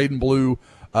 take on Jaden Blue,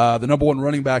 the number 1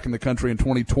 running back in the country in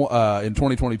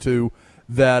 2022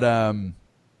 that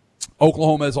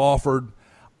Oklahoma has offered.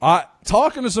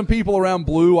 Talking to some people around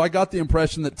Blue, I got the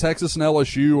impression that Texas and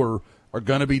LSU are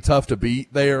going to be tough to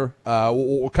beat there.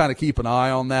 We'll kind of keep an eye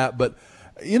on that. But,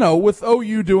 with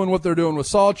OU doing what they're doing with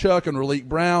Sawchuk and Raleek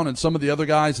Brown and some of the other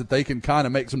guys that they can kind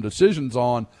of make some decisions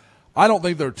on, I don't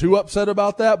think they're too upset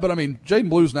about that. But, I mean, Jaden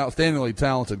Blue's an outstandingly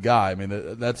talented guy. I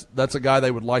mean, that's a guy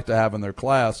they would like to have in their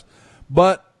class.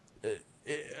 But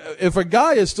if a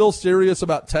guy is still serious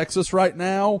about Texas right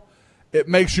now, it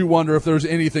makes you wonder if there's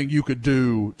anything you could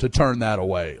do to turn that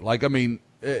away.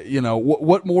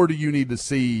 What more do you need to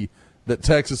see that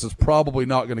Texas is probably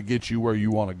not going to get you where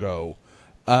you want to go?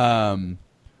 And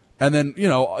then,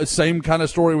 same kind of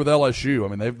story with LSU.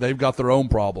 I mean, they've got their own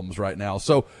problems right now.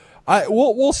 So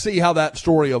we'll see how that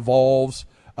story evolves.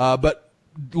 But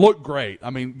looked great. I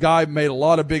mean, guy made a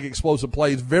lot of big explosive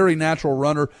plays, very natural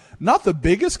runner. Not the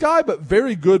biggest guy, but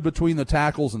very good between the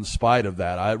tackles in spite of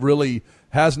that. I really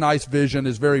has nice vision,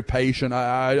 is very patient.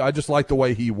 I just like the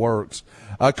way he works.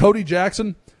 Cody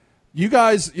Jackson, you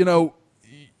guys,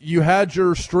 you had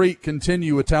your streak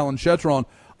continue with Talon Chetron.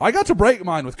 I got to break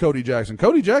mine with Cody Jackson.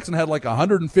 Cody Jackson had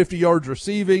 150 yards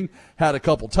receiving, had a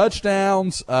couple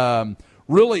touchdowns,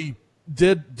 really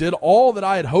did all that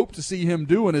I had hoped to see him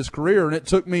do in his career, and it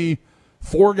took me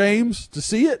 4 games to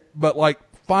see it, but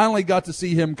finally got to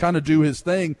see him kind of do his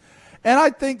thing. And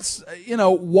I think,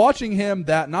 watching him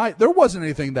that night, there wasn't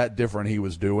anything that different he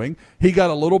was doing. He got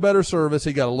a little better service.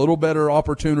 He got a little better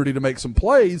opportunity to make some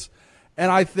plays.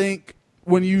 And I think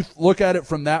when you look at it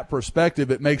from that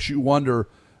perspective, it makes you wonder,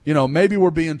 maybe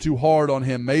we're being too hard on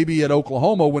him. Maybe at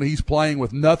Oklahoma, when he's playing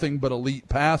with nothing but elite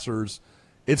passers,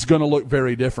 it's going to look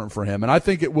very different for him. And I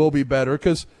think it will be better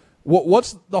because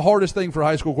what's the hardest thing for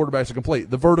high school quarterbacks to complete?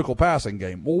 The vertical passing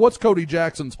game. Well, what's Cody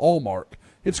Jackson's hallmark?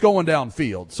 It's going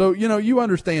downfield. So, you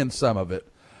understand some of it.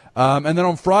 And then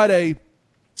on Friday,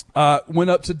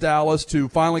 went up to Dallas to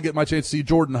finally get my chance to see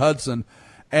Jordan Hudson.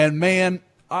 And, man,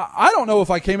 I don't know if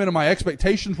I came into my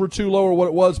expectations were too low or what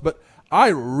it was, but I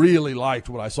really liked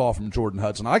what I saw from Jordan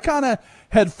Hudson. I kind of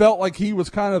had felt like he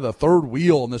was kind of the third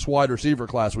wheel in this wide receiver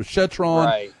class with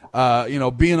Chetron,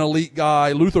 right. Being an elite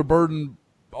guy, Luther Burden,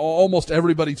 almost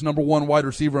everybody's number 1 wide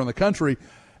receiver in the country.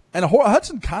 And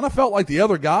Hudson kind of felt like the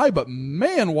other guy, but,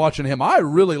 man, watching him, I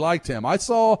really liked him. I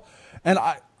saw, and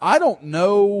I don't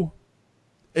know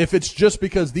if it's just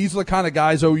because these are the kind of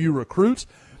guys OU recruits,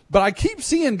 but I keep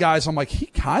seeing guys, I'm like, he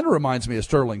kind of reminds me of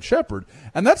Sterling Shepard.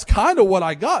 And that's kind of what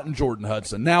I got in Jordan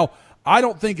Hudson. Now, I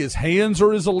don't think his hands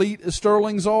are as elite as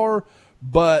Sterling's are,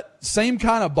 but same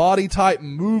kind of body type,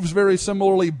 moves very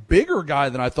similarly, bigger guy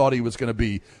than I thought he was going to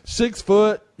be. 6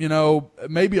 foot,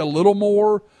 maybe a little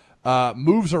more.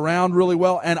 Moves around really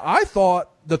well. And I thought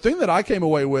the thing that I came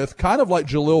away with, kind of like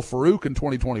Jalil Farouk in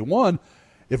 2021,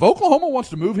 if Oklahoma wants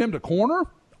to move him to corner,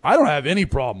 I don't have any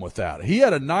problem with that. He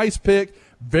had a nice pick,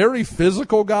 very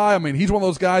physical guy. I mean, he's one of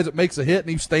those guys that makes a hit and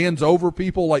he stands over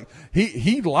people.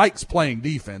 He likes playing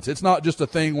defense. It's not just a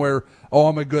thing where,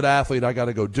 I'm a good athlete, I got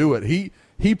to go do it.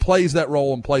 He plays that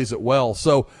role and plays it well.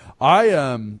 So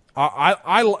I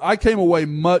came away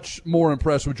much more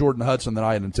impressed with Jordan Hudson than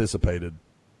I had anticipated.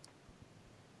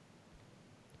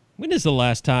 When is the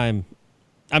last time?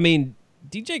 I mean,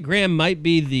 DJ Graham might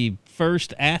be the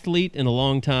first athlete in a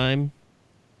long time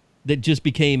that just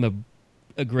became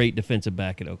a great defensive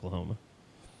back at Oklahoma.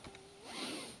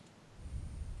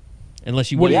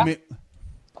 Unless you what do you mean?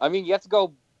 I mean, you have to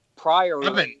go prior.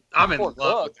 I'm in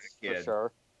love with that kid. For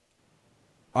sure.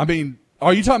 I mean,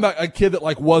 are you talking about a kid that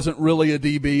like wasn't really a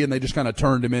DB and they just kind of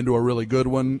turned him into a really good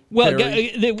one? Well,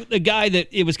 the guy that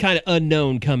it was kind of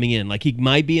unknown coming in. Like he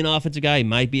might be an offensive guy, he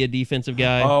might be a defensive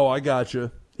guy. Oh, I got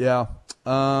you. Yeah.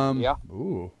 Yeah.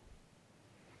 Ooh.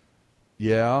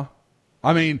 Yeah.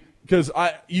 I mean, because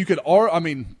you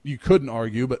couldn't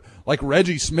argue, but like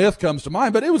Reggie Smith comes to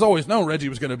mind, but it was always known Reggie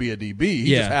was going to be a DB. He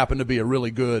just happened to be a really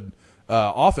good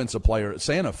offensive player at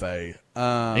Santa Fe.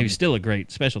 He was still a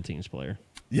great special teams player.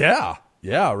 Yeah.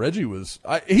 Yeah, Reggie was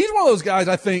he's one of those guys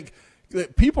I think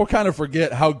that people kind of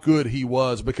forget how good he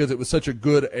was because it was such a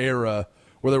good era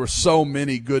where there were so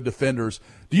many good defenders.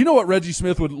 Do you know what Reggie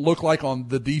Smith would look like on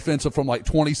the defensive from like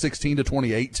 2016 to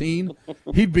 2018?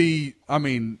 He'd be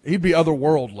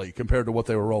otherworldly compared to what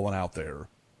they were rolling out there.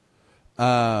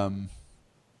 And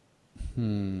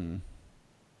you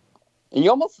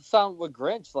almost sound with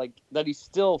Grinch like that he's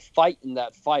still fighting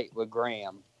that fight with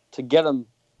Graham to get him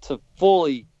to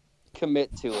fully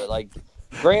commit to it. Like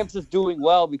Graham's just doing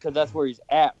well because that's where he's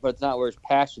at, but it's not where his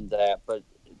passion's at. But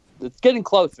it's getting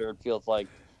closer, it feels like,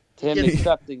 to him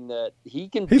accepting that he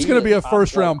can. He's going to be a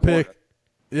first-round pick.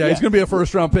 Yeah, he's going to be a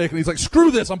first-round pick, and he's like,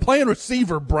 screw this, I'm playing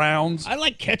receiver, Browns. I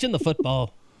like catching the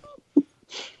football.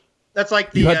 That's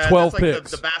like you had 12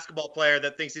 picks. The basketball player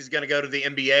that thinks he's going to go to the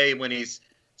NBA when he's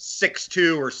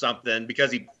 6'2" or something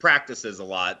because he practices a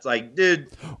lot. It's like, dude,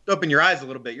 open your eyes a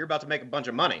little bit. You're about to make a bunch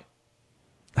of money.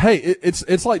 Hey,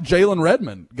 it's like Jalen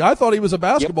Redmond. Guy thought he was a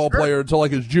basketball player until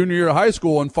like his junior year of high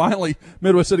school, and finally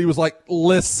Midwest City was like,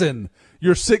 listen,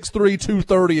 you're 6'3",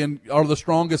 230, and are the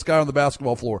strongest guy on the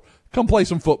basketball floor. Come play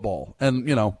some football. And,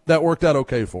 that worked out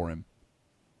okay for him.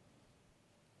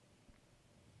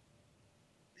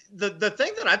 The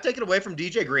thing that I've taken away from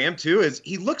DJ Graham, too, is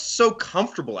he looks so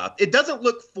comfortable out. It doesn't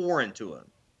look foreign to him.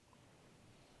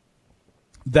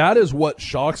 That is what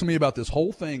shocks me about this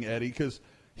whole thing, Eddie, because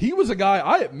he was a guy,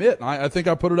 I admit, and I think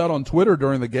I put it out on Twitter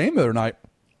during the game the other night,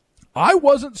 I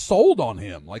wasn't sold on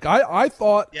him. Like, I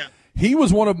thought he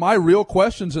was one of my real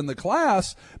questions in the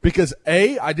class because,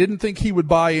 A, I didn't think he would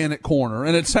buy in at corner,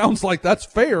 and it sounds like that's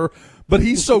fair, but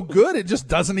he's so good it just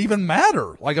doesn't even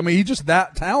matter. Like, I mean, he's just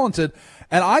that talented.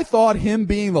 And I thought him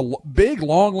being the big,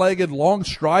 long-legged,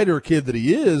 long-strider kid that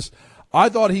he is, I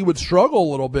thought he would struggle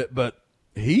a little bit, but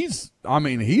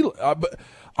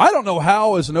I don't know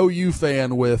how, as an OU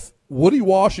fan, with Woody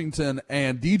Washington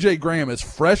and DJ Graham as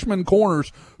freshman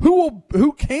corners,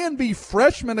 who can be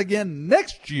freshmen again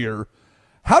next year,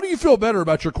 how do you feel better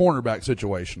about your cornerback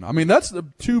situation? I mean, that's the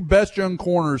two best young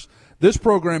corners this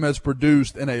program has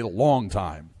produced in a long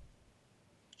time.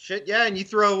 Shit, yeah, and you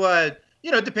throw,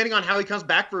 depending on how he comes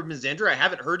back from his injury, I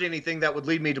haven't heard anything that would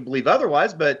lead me to believe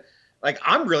otherwise, but like,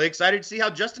 I'm really excited to see how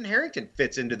Justin Harrington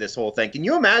fits into this whole thing. Can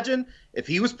you imagine if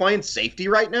he was playing safety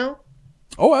right now?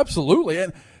 Oh, absolutely.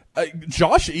 And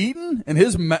Josh Eaton in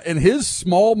his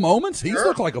small moments, he's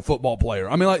looked like a football player.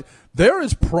 I mean, like, there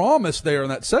is promise there in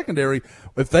that secondary.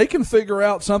 If they can figure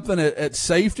out something at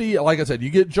safety, like I said,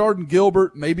 you get Jordan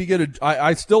Gilbert, maybe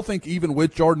I still think even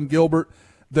with Jordan Gilbert,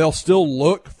 they'll still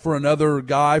look for another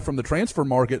guy from the transfer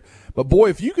market. But, boy,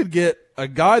 if you could get a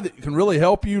guy that can really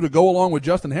help you to go along with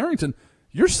Justin Harrington,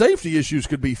 your safety issues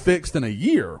could be fixed in a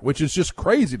year, which is just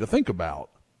crazy to think about.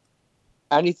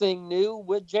 Anything new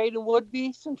with Jaden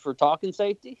Woodby since we're talking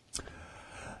safety?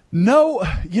 No,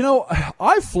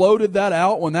 I floated that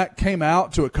out when that came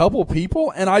out to a couple of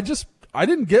people, and I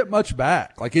didn't get much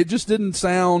back. Like, it just didn't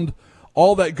sound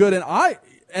all that good. And I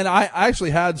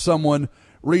actually had someone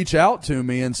reach out to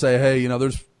me and say, hey,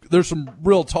 there's some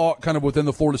real talk kind of within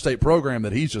the Florida State program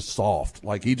that he's just soft.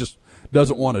 Like, he just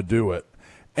doesn't want to do it.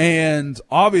 And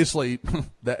obviously,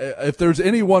 if there's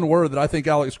any one word that I think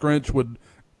Alex Grinch would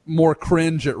more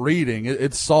cringe at reading,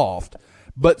 it's soft.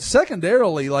 But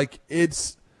secondarily, like, I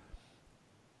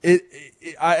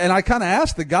kind of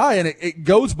asked the guy, and it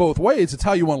goes both ways. It's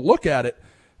how you want to look at it.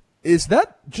 Is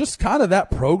that just kind of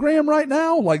that program right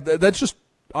now? Like, that's just,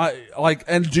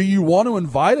 and do you want to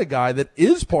invite a guy that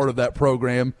is part of that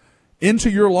program into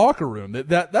your locker room?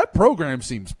 That program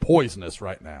seems poisonous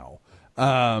right now.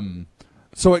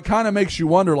 So it kind of makes you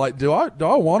wonder, like, do I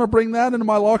want to bring that into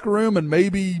my locker room and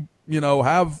maybe,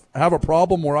 have a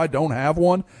problem where I don't have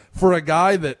one for a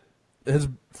guy that has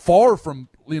far from,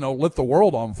 lit the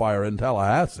world on fire in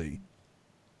Tallahassee?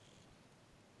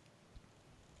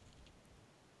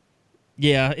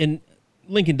 Yeah, and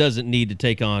Lincoln doesn't need to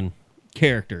take on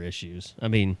character issues. I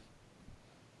mean,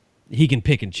 he can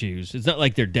pick and choose. It's not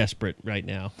like they're desperate right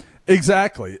now.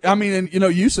 Exactly. I mean, and you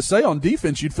used to say on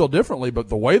defense you'd feel differently, but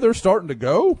the way they're starting to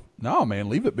go, no, man,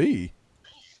 leave it be.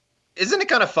 Isn't it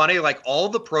kind of funny? Like all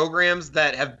the programs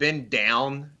that have been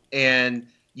down and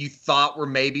you thought were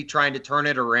maybe trying to turn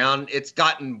it around, it's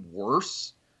gotten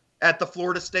worse at the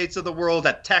Florida States of the world,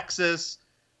 at Texas.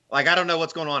 Like, I don't know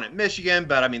what's going on at Michigan,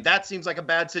 but I mean, that seems like a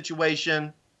bad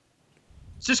situation.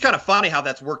 It's just kind of funny how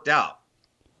that's worked out.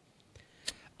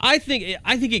 I think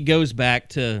it goes back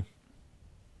to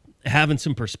having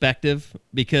some perspective,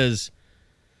 because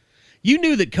you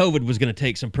knew that COVID was going to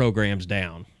take some programs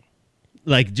down,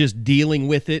 like just dealing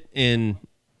with it. And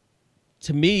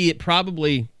to me, it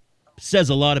probably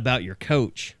says a lot about your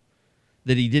coach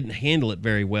that he didn't handle it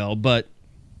very well. But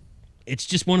it's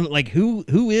just one of the, like, who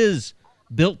is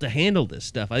built to handle this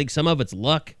stuff? I think some of it's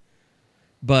luck,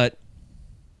 but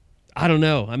I don't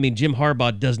know. I mean, Jim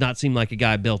Harbaugh does not seem like a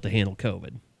guy built to handle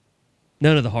COVID.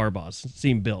 None of the Harbaughs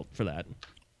seem built for that.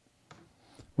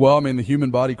 Well, I mean, the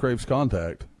human body craves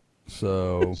contact,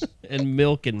 so and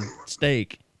milk and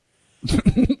steak.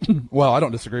 Well, I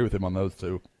don't disagree with him on those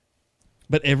two.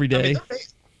 But every day, I mean,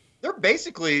 they're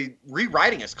basically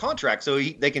rewriting his contract so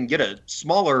they can get a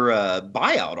smaller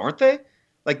buyout, aren't they?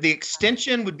 Like the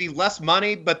extension would be less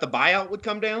money, but the buyout would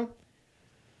come down.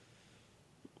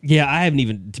 Yeah, I haven't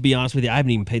even, to be honest with you, I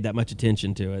haven't even paid that much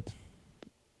attention to it.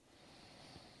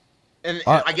 And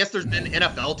I guess there's been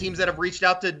NFL teams that have reached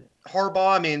out to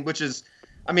Harbaugh.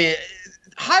 I mean,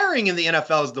 hiring in the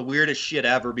NFL is the weirdest shit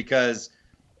ever, because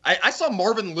I saw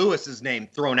Marvin Lewis's name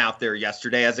thrown out there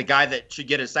yesterday as a guy that should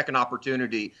get a second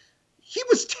opportunity. He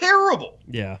was terrible.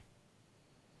 Yeah.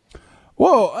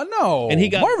 Well, no.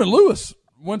 And Marvin Lewis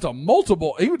went to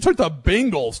multiple. He took the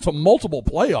Bengals to multiple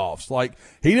playoffs. Like,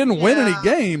 he didn't win any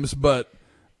games, but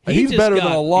he's better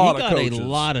than a lot of coaches. He got a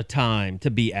lot of time to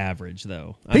be average,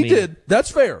 though. He did. That's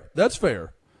fair.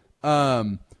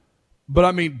 But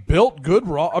I mean, built good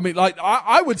raw. I mean, like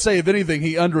I would say, if anything,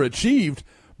 he underachieved.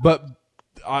 But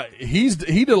he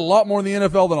did a lot more in the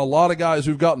NFL than a lot of guys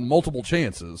who've gotten multiple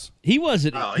chances. He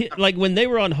wasn't like when they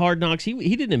were on Hard Knocks.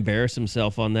 He didn't embarrass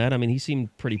himself on that. I mean, he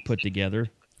seemed pretty put together.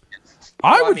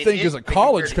 I would think as a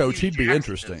college coach, he'd be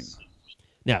interesting.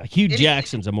 Now, Hugh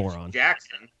Jackson's a moron.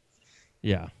 Jackson.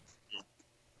 Yeah.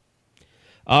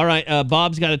 All right,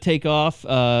 Bob's got to take off.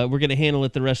 We're going to handle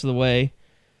it the rest of the way.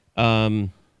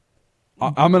 I'm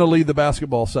going to lead the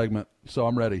basketball segment, so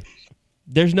I'm ready.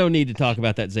 There's no need to talk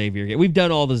about that Xavier game. We've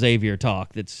done all the Xavier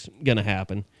talk that's going to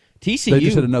happen. TCU. They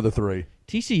just hit another 3.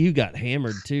 TCU got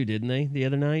hammered too, didn't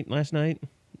they? Last night,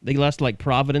 they lost like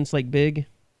Providence, like big.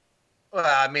 Well,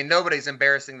 I mean, nobody's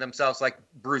embarrassing themselves like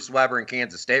Bruce Weber in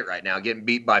Kansas State right now, getting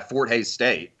beat by Fort Hays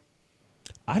State.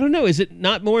 I don't know. Is it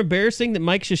not more embarrassing that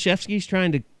Mike Krzyzewski's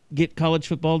trying to get college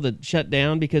football to shut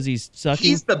down because he's sucking?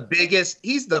 He's the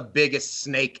biggest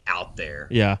snake out there.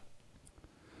 Yeah.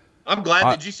 I'm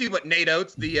glad. Did you see what Nate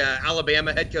Oates, the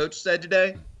Alabama head coach, said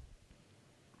today?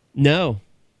 No.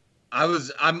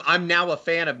 I'm now a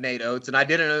fan of Nate Oates, and I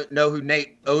didn't know who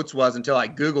Nate Oates was until I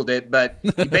Googled it, but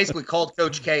he basically called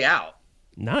Coach K out.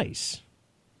 Nice.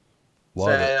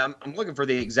 So I'm looking for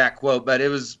the exact quote, but it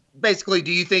was basically,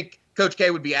 do you think Coach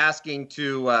K would be asking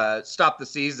to stop the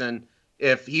season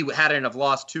if he hadn't have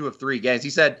lost 2 of 3 games? He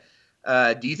said,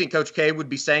 do you think Coach K would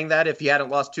be saying that if he hadn't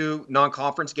lost 2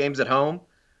 non-conference games at home?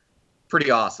 Pretty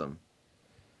awesome.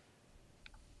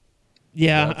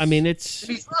 Yeah, I mean,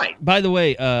 he's right. By the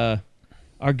way,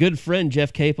 our good friend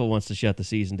Jeff Capel wants to shut the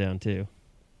season down too.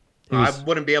 I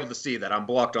wouldn't be able to see that. I'm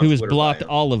blocked on Twitter. Who has blocked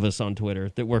all of us on Twitter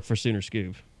that work for Sooner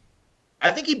Scoop.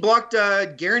 I think he blocked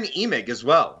Garen Emig as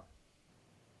well.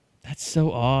 That's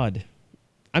so odd.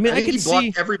 I mean, I could he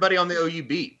blocked everybody on the OU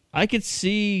beat. I could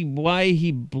see why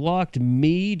he blocked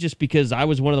me, just because I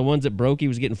was one of the ones that broke he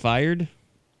was getting fired.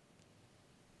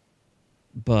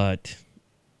 But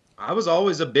I was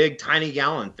always a big Tiny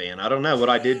Gallon fan. I don't know what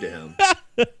I did to him.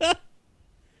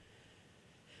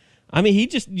 I mean,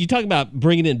 you talk about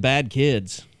bringing in bad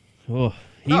kids. Oh,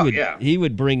 he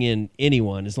would bring in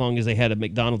anyone as long as they had a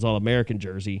McDonald's All-American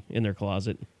jersey in their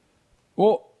closet.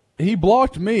 Well, he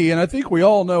blocked me, and I think we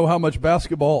all know how much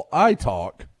basketball I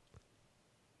talk.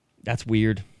 That's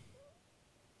weird.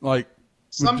 Like,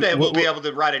 someday we'll be able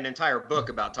to write an entire book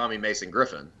about Tommy Mason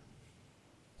Griffin.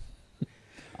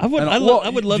 I would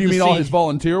love to see. Do you mean all his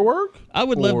volunteer work? I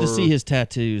would love to see his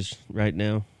tattoos right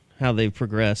now, how they've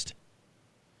progressed.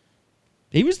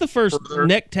 He was the first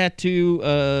neck tattoo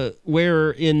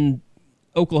wearer in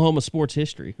Oklahoma sports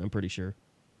history, I'm pretty sure.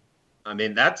 I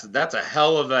mean, that's a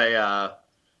hell of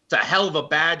a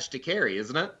badge to carry,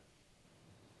 isn't it?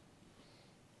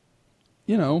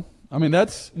 you know, I mean,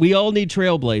 we all need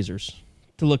trailblazers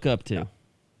to look up to. Yeah.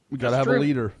 We got to have a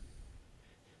leader.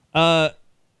 Let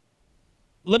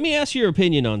me ask your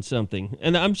opinion on something.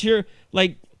 And I'm sure,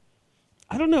 like,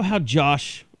 I don't know how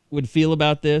Josh would feel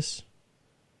about this.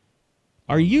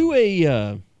 Are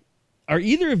either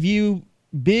of you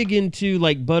big into,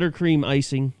 like, buttercream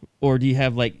icing, or do you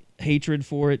have, like, hatred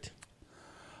for it?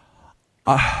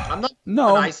 I'm not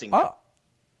no, an icing.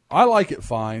 I like it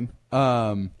fine.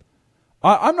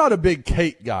 I'm not a big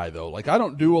cake guy, though. Like, I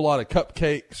don't do a lot of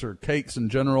cupcakes or cakes in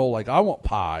general. Like, I want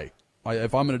pie.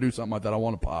 If I'm going to do something like that, I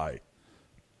want a pie.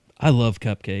 I love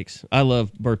cupcakes. I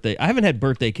love birthday. I haven't had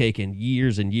birthday cake in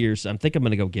years and years. I think I'm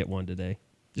going to go get one today.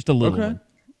 Just a little one.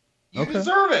 You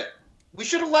deserve it. We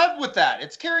should have led with that.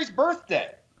 It's Carrie's birthday.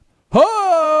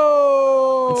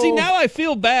 Oh! And see, now I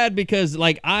feel bad because,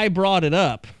 like, I brought it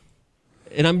up.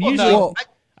 And I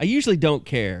usually don't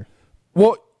care.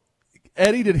 Well,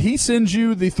 Eddie, did he send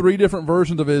you the 3 different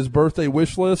versions of his birthday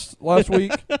wish list last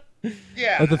week?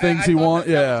 Yeah. Of the things he wants?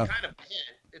 Yeah. Kind of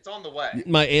it's on the way.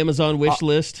 My Amazon wish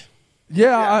list.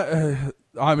 Yeah,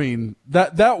 I mean,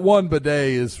 that one bidet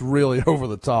is really over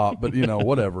the top, but, you know,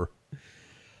 whatever.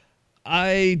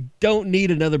 I don't need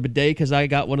another bidet because I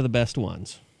got one of the best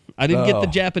ones. I didn't get the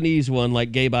Japanese one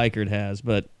like Gabe Eichert has,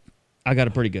 but I got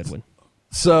a pretty good one.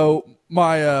 So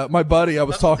my buddy, I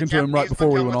was talking to him right before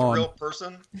we went on. A real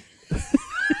person?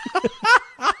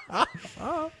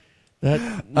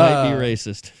 That might be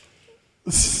racist.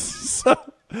 So,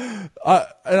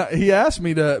 and he asked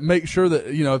me to make sure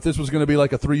that, you know, if this was going to be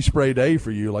like a 3-spray day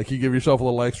for you, like you give yourself a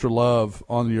little extra love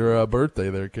on your birthday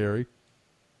there, Carrie.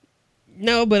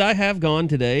 No, but I have gone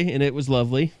today, and it was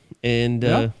lovely. And,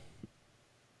 I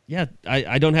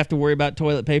don't have to worry about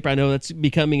toilet paper. I know that's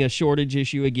becoming a shortage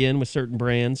issue again with certain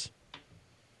brands.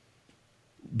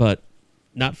 But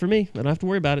not for me. I don't have to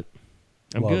worry about it.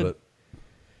 I'm Love good. It.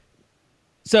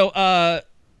 So,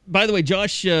 by the way,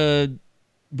 Josh,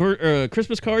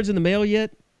 Christmas cards in the mail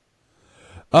yet?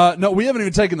 No, we haven't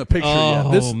even taken the picture yet.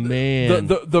 Oh,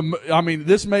 man. I mean,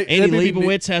 this may... Andy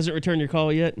Leibovitz hasn't returned your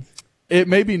call yet? It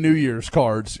may be New Year's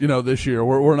cards, you know, this year.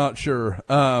 We're not sure.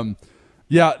 I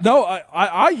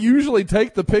usually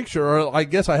take the picture, or I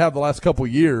guess I have the last couple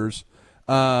years.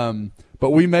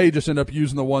 But we may just end up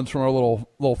using the ones from our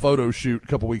little photo shoot a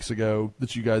couple weeks ago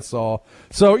that you guys saw.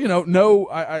 So, you know,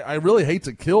 I really hate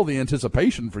to kill the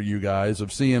anticipation for you guys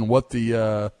of seeing what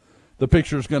the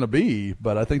picture is going to be,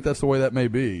 but I think that's the way that may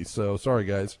be. So, sorry,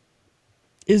 guys.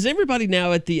 Is everybody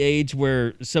now at the age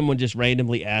where someone just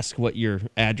randomly asks what your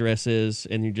address is,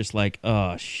 and you're just like,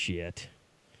 oh, shit?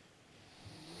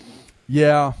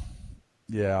 Yeah.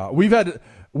 We've had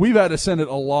to send it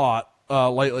a lot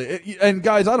lately. And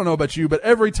guys, I don't know about you, but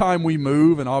every time we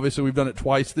move, and obviously we've done it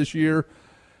twice this year,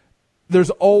 there's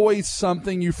always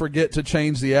something you forget to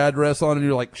change the address on, and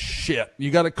you're like, shit, you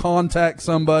got to contact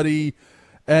somebody.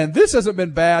 And this hasn't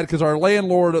been bad because our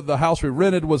landlord of the house we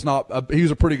rented was he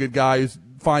was a pretty good guy. He's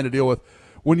fine to deal with.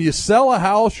 When you sell a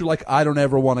house, you're like, I don't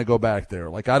ever want to go back there.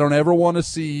 Like, I don't ever want to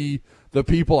see the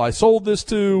people I sold this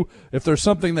to. If there's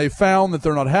something they found that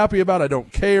they're not happy about, I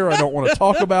don't care. I don't want to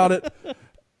talk about it.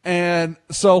 And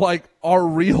so, like, our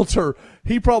realtor,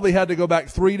 he probably had to go back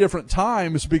 3 different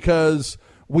times because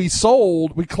we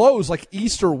closed like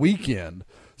Easter weekend.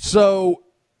 So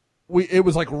it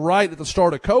was like right at the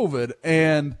start of COVID,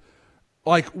 and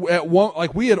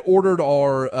we had ordered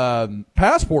our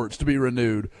passports to be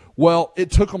renewed. Well,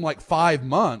 it took them like 5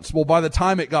 months. Well, by the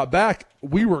time it got back,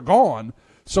 we were gone.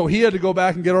 So he had to go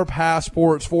back and get our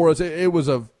passports for us. It was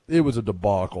a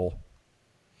debacle.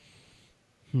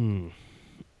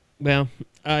 Well,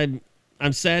 I'm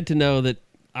sad to know that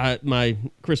my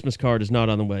Christmas card is not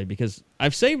on the way because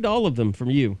I've saved all of them from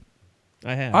you.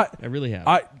 I have. I really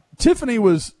have. Tiffany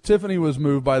was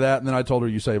moved by that, and then I told her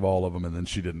you save all of them, and then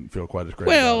she didn't feel quite as great.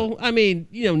 Well, I mean,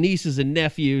 you know, nieces and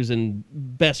nephews and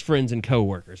best friends and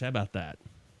coworkers. How about that?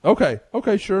 Okay,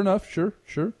 sure enough, sure.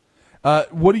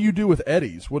 What do you do with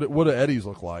Eddie's? What do Eddie's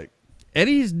look like?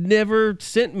 Eddie's never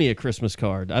sent me a Christmas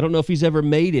card. I don't know if he's ever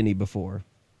made any before.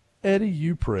 Eddie,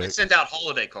 you prick. I send out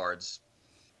holiday cards.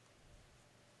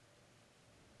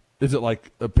 Is it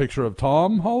like a picture of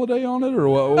Tom Holiday on it, or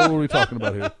what are we talking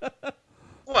about here?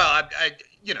 Well,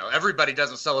 everybody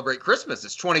doesn't celebrate Christmas.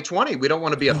 It's 2020. We don't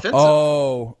want to be offensive.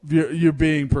 Oh, you're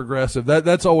being progressive.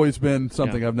 That's always been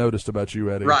something I've noticed about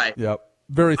you, Eddie. Right. Yep.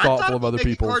 Very thoughtful of other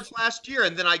people. Cards last year,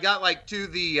 and then I got like to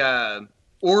the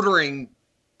ordering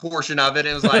portion of it. And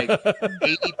it was like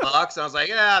 $80. I was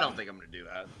like, I don't think I'm going to do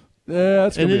that. Yeah,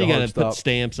 that's and then you got to put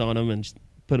stamps on them and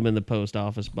put them in the post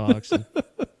office box.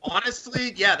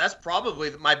 Honestly, yeah, that's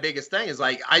probably my biggest thing is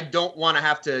like, I don't want to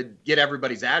have to get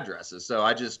everybody's addresses. So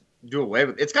I just do away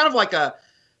with it. It's kind of like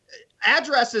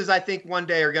addresses, I think one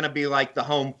day are going to be like the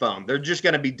home phone. They're just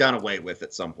going to be done away with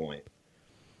at some point.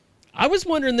 I was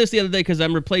wondering this the other day because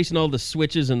I'm replacing all the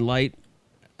switches and light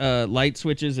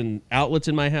switches and outlets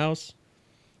in my house.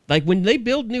 Like when they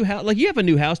build new house, like you have a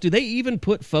new house, do they even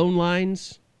put phone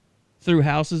lines through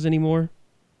houses anymore?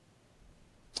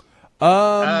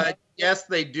 Yes,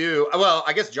 they do. Well,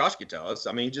 I guess Josh could tell us.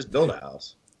 I mean, he just built a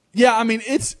house. Yeah, I mean,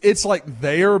 it's like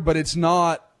there, but it's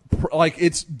not like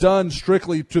it's done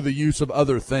strictly to the use of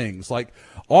other things. Like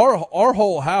our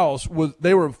whole house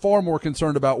they were far more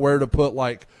concerned about where to put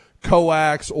like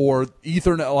coax or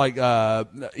Ethernet, like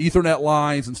Ethernet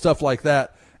lines and stuff like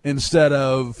that, instead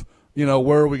of, you know,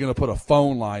 where are we going to put a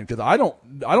phone line? Because I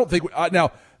don't think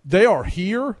now they are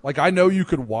here. Like I know you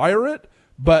could wire it,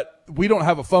 but we don't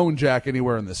have a phone jack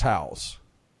anywhere in this house.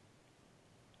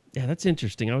 Yeah, that's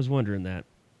interesting. I was wondering that.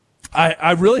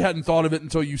 I really hadn't thought of it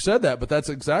until you said that, but that's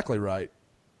exactly right.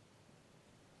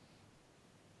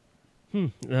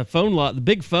 The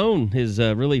big phone has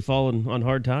really fallen on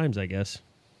hard times, I guess.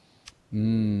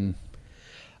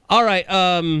 All right.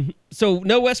 So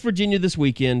no West Virginia this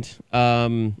weekend.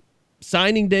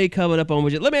 Signing day coming up on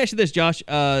Wednesday. Let me ask you this, Josh.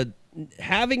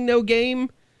 Having no game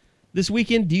this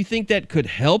weekend, do you think that could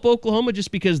help Oklahoma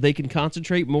just because they can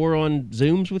concentrate more on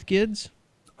Zooms with kids?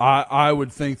 I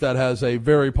would think that has a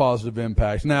very positive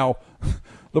impact. Now,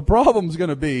 the problem's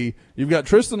going to be you've got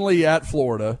Tristan Lee at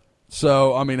Florida,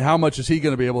 so, I mean, how much is he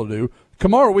going to be able to do?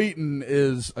 Kamar Wheaton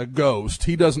is a ghost.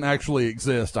 He doesn't actually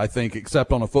exist, I think,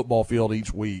 except on a football field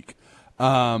each week.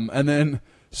 And then,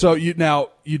 so you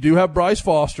do have Bryce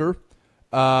Foster,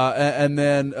 and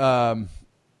then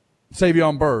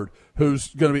Savion Byrd, who's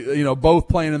going to be, you know, both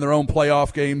playing in their own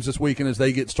playoff games this weekend as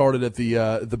they get started at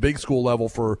the big school level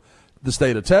for the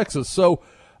state of Texas. So,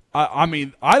 I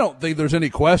mean, I don't think there's any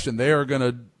question they are going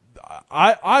to –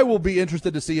 I will be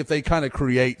interested to see if they kind of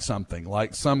create something,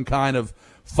 like some kind of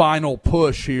final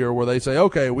push here where they say,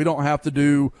 okay, we don't have to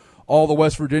do all the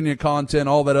West Virginia content,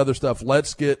 all that other stuff.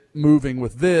 Let's get moving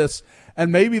with this.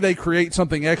 And maybe they create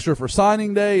something extra for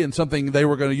signing day, and something they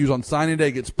were going to use on signing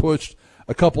day gets pushed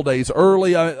a couple days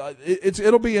early.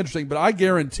 It'll be interesting, but I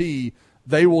guarantee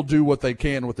they will do what they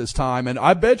can with this time. And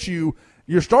I bet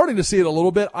you're starting to see it a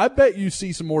little bit. I bet you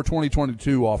see some more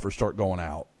 2022 offers start going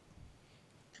out.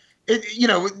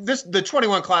 The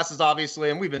 21 classes, obviously,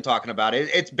 and we've been talking about it,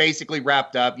 it's basically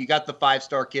wrapped up. You got the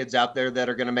 5-star kids out there that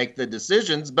are going to make the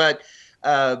decisions. But,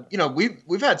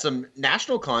 we've had some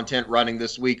national content running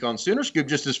this week on Sooner Scoop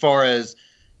just as far as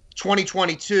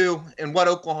 2022 and what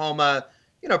Oklahoma,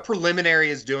 preliminary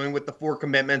is doing with the 4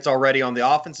 commitments already on the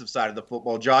offensive side of the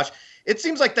football. Josh, it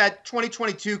seems like that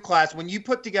 2022 class, when you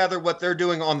put together what they're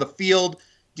doing on the field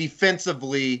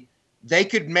defensively, they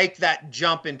could make that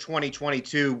jump in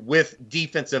 2022 with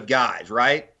defensive guys,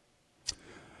 right?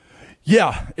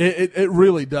 Yeah, it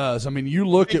really does. I mean, you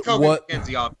look at Kobe what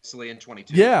McKenzie, obviously, in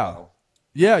 22.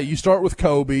 Yeah, you start with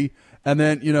Kobe, and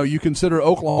then, you consider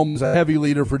Oklahoma's a heavy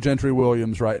leader for Gentry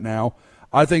Williams right now.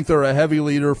 I think they're a heavy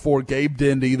leader for Gabe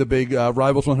Dindy, the big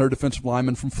Rivals 100 defensive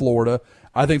lineman from Florida.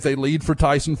 I think they lead for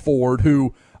Tyson Ford,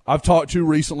 who I've talked to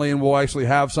recently and will actually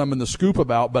have some in the scoop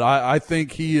about, but I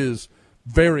think he is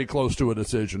very close to a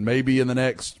decision, maybe in the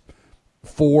next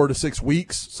 4 to 6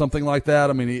 weeks, something like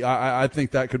that. I mean, I think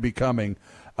that could be coming.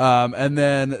 And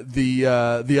then the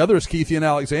other is Keithian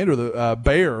Alexander, the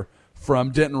Bear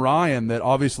from Denton Ryan, that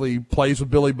obviously plays with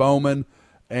Billy Bowman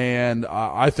and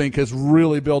I think has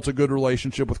really built a good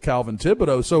relationship with Calvin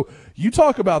Thibodeau. So you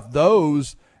talk about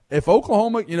those. If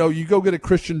Oklahoma, you go get a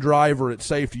Christian Driver at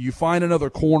safety, you find another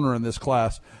corner in this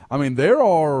class. I mean,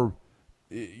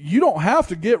 you don't have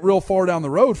to get real far down the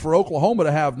road for Oklahoma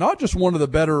to have not just one of the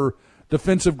better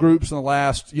defensive groups in the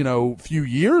last, few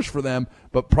years for them,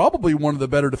 but probably one of the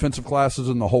better defensive classes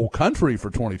in the whole country for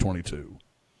 2022.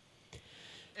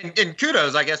 And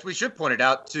kudos, I guess we should point it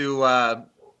out to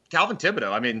Calvin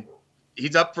Thibodeau. I mean,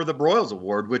 he's up for the Broyles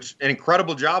Award, which an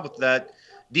incredible job with that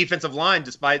defensive line,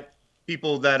 despite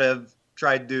people that have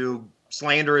tried to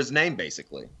slander his name,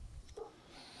 basically.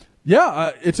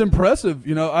 Yeah, it's impressive.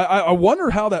 I wonder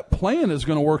how that plan is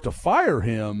going to work to fire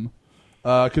him,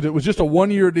 because it was just a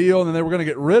 1-year deal, and then they were going to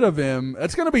get rid of him.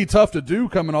 It's going to be tough to do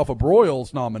coming off a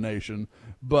Broyles nomination,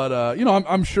 but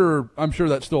I'm sure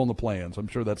that's still in the plans. I'm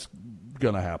sure that's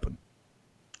going to happen.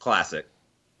 Classic.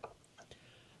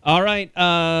 All right.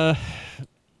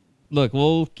 Look,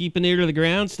 we'll keep an ear to the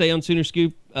ground. Stay on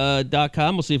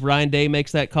Soonerscoop.com. We'll see if Ryan Day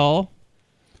makes that call.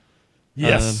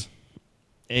 Yes.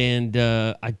 And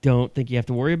I don't think you have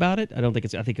to worry about it.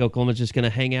 I think Oklahoma's just going to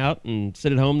hang out and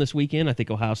sit at home this weekend. I think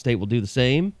Ohio State will do the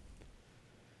same.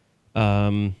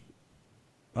 I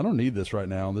don't need this right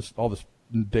now. All this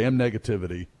damn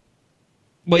negativity.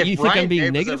 What, if you think Ryan I'm being Day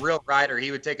negative? was a real writer,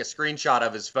 he would take a screenshot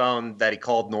of his phone that he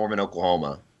called Norman,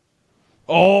 Oklahoma.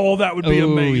 Oh, that would be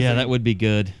amazing. Yeah, that would be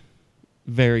good.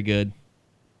 Very good.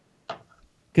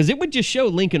 Because it would just show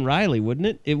Lincoln Riley, wouldn't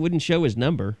it? It wouldn't show his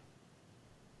number.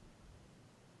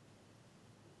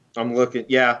 I'm looking.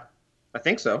 Yeah, I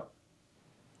think so.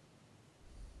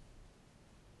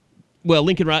 Well,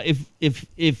 Lincoln Riley,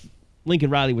 if Lincoln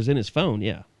Riley was in his phone,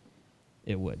 yeah,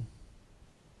 it would.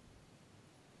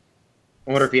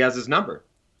 I wonder if he has his number.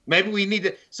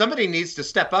 Maybe somebody needs to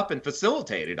step up and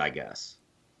facilitate it, I guess.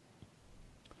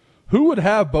 Who would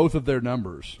have both of their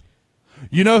numbers?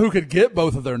 You know who could get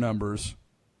both of their numbers?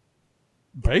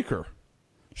 Baker.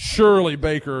 Surely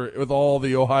Baker, with all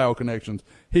the Ohio connections,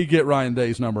 he'd get Ryan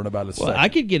Day's number in about a second. I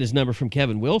could get his number from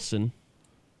Kevin Wilson.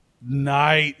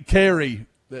 Carey.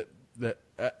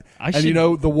 You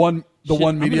know the one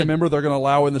media member they're going to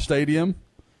allow in the stadium.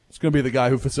 It's going to be the guy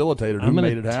who facilitated, who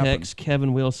made it happen. I'm going to text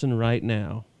Kevin Wilson right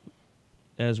now,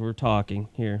 as we're talking.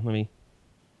 Here, let me.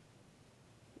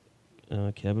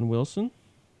 Kevin Wilson.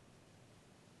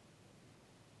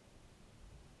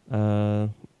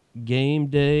 Game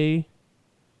day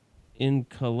in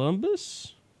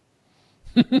Columbus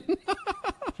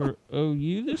for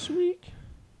OU this week.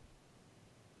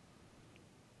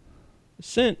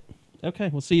 Sent. Okay,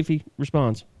 we'll see if he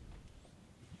responds.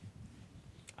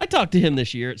 I talked to him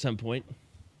this year at some point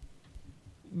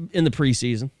in the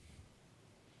preseason.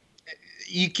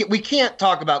 We can't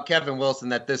talk about Kevin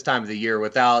Wilson at this time of the year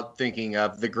without thinking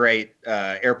of the great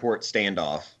airport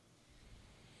standoff.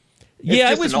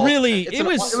 It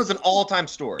was an all-time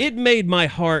story. It made my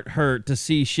heart hurt to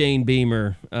see Shane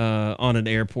Beamer on an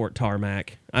airport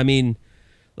tarmac. I mean,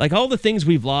 like all the things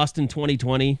we've lost in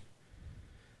 2020.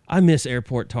 I miss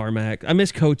airport tarmac. I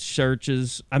miss coach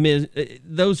searches. I miss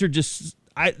those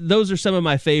are some of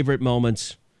my favorite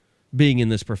moments being in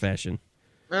this profession.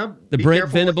 Well, the Brent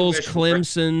Venables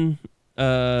Clemson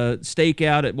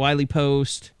stakeout at Wiley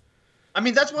Post. I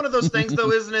mean, that's one of those things,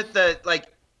 though, isn't it? That like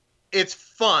it's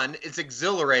fun, it's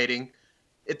exhilarating.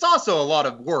 It's also a lot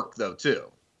of work, though,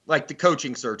 too, like the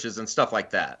coaching searches and stuff like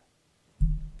that.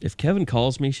 If Kevin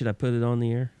calls me, should I put it on the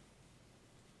air?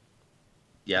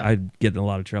 Yeah, I'd get in a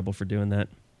lot of trouble for doing that.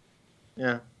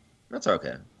 Yeah, that's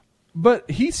okay. But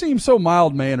he seems so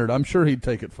mild-mannered. I'm sure he'd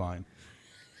take it fine.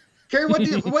 Kerry, what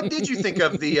did you think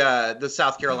of the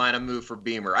South Carolina move for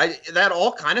Beamer? That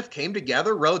all kind of came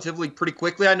together relatively pretty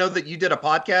quickly. I know that you did a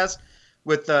podcast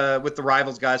with the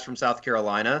Rivals guys from South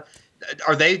Carolina.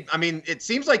 Are they? I mean, it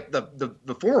seems like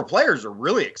the former players are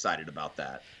really excited about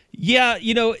that. Yeah,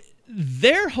 you know,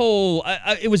 their whole.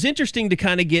 It was interesting to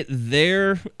kind of get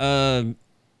their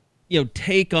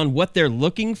take on what they're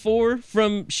looking for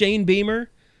from Shane Beamer.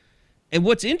 And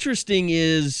what's interesting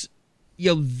is,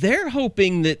 they're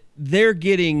hoping that they're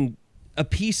getting a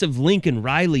piece of Lincoln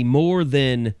Riley more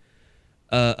than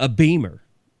a Beamer.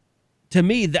 To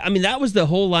me, that was the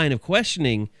whole line of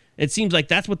questioning. It seems like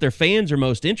that's what their fans are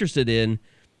most interested in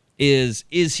is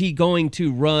he going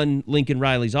to run Lincoln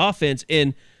Riley's offense?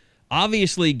 And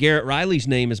obviously Garrett Riley's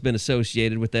name has been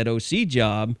associated with that OC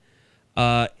job.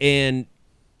 And,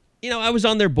 I was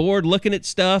on their board looking at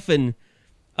stuff, and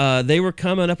they were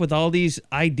coming up with all these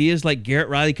ideas like Garrett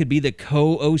Riley could be the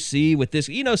co-OC with this,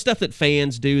 stuff that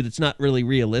fans do that's not really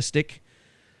realistic.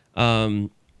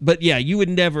 But yeah,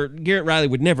 Garrett Riley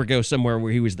would never go somewhere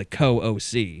where he was the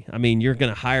co-OC. I mean, you're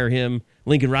going to hire him.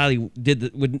 Lincoln Riley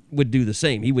would do the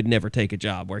same. He would never take a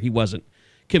job where he wasn't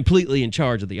completely in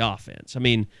charge of the offense. I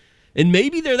mean, and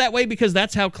maybe they're that way because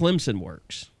that's how Clemson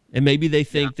works. And maybe they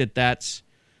think that that's,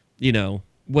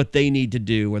 what they need to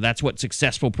do, or that's what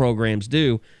successful programs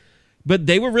do. But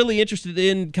they were really interested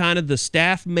in kind of the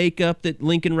staff makeup that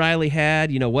Lincoln Riley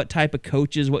had, what type of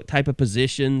coaches, what type of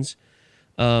positions,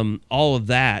 all of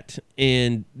that.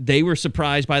 And they were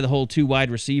surprised by the whole 2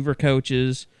 wide receiver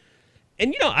coaches.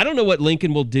 And, I don't know what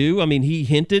Lincoln will do. I mean, he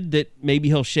hinted that maybe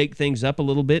he'll shake things up a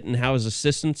little bit and how his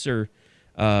assistants are,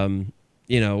 built.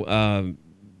 I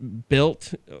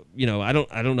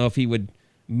don't know if he would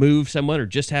move someone or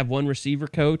just have one receiver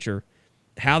coach or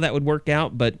how that would work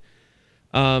out. But,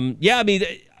 I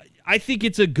think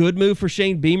it's a good move for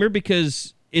Shane Beamer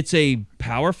because it's a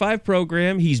Power 5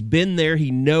 program. He's been there.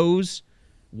 He knows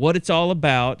what it's all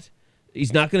about.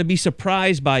 He's not going to be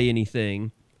surprised by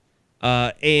anything.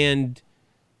 And,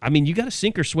 you got to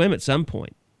sink or swim at some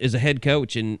point as a head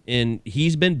coach, and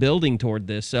he's been building toward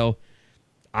this. So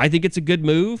I think it's a good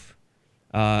move.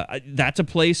 That's a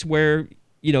place where,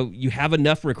 you have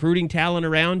enough recruiting talent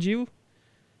around you,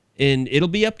 and it'll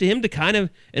be up to him to kind of,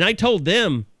 and I told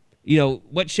them,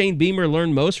 what Shane Beamer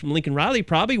learned most from Lincoln Riley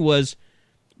probably was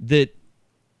that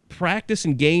practice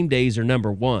and game days are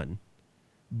number one,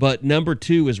 but number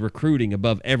two is recruiting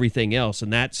above everything else,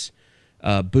 and that's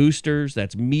boosters,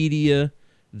 that's media,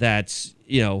 that's,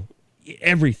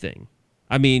 everything.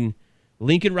 I mean,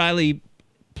 Lincoln Riley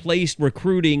placed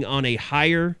recruiting on a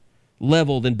higher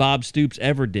level than Bob Stoops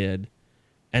ever did,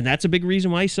 and that's a big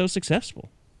reason why he's so successful.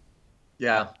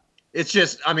 Yeah. It's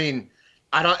just,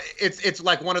 it's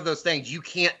like one of those things you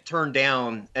can't turn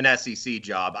down an SEC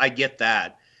job. I get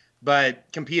that. But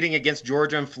competing against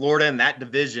Georgia and Florida in that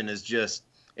division is just,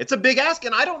 it's a big ask.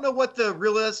 And I don't know what the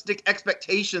realistic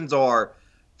expectations are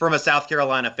from a South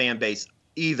Carolina fan base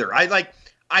either. I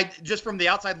just from the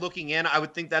outside looking in, I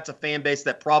would think that's a fan base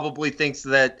that probably thinks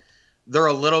that they're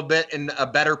a little bit in a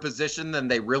better position than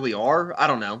they really are. I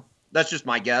don't know. That's just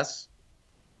my guess.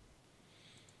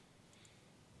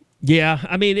 Yeah,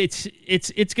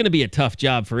 it's going to be a tough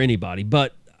job for anybody,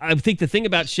 but I think the thing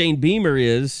about Shane Beamer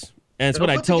is, and it's what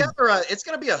I told. It's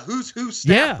going to be a who's who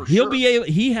staff. Yeah,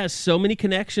 he has so many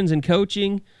connections in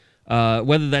coaching,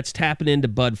 whether that's tapping into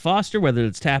Bud Foster, whether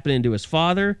it's tapping into his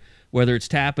father, whether it's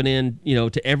tapping in,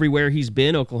 to everywhere he's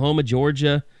been, Oklahoma,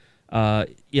 Georgia, and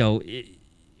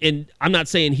I'm not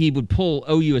saying he would pull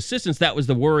OU assistants. That was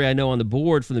the worry I know on the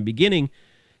board from the beginning.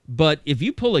 But if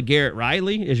you pull a Garrett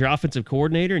Riley as your offensive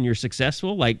coordinator and you're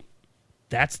successful,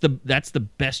 that's the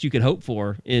best you could hope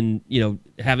for in,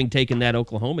 having taken that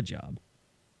Oklahoma job.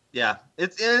 Yeah,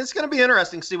 it's going to be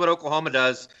interesting to see what Oklahoma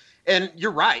does. And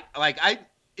you're right.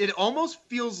 It almost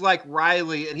feels like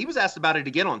Riley, and he was asked about it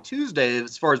again on Tuesday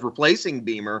as far as replacing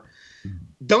Beamer.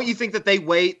 Don't you think that they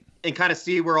wait and kind of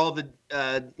see where all the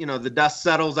the dust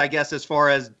settles, I guess, as far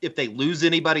as if they lose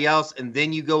anybody else, and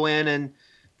then you go in and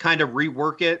kind of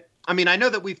rework it? I mean, I know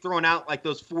that we've thrown out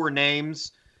those four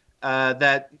names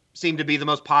that seem to be the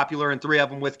most popular, and three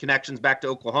of them with connections back to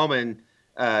Oklahoma,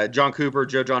 and John Cooper,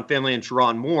 Joe John Finley, and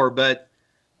Sharon Moore. But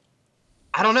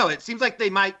I don't know. It seems like they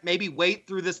might maybe wait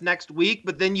through this next week,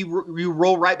 but then you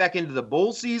roll right back into the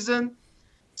bowl season.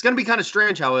 It's going to be kind of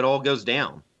strange how it all goes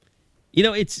down.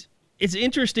 It's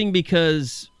interesting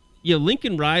because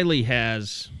Lincoln Riley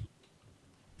has.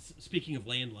 Speaking of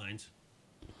landlines,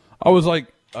 I was like,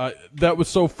 that was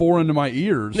so foreign to my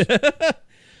ears.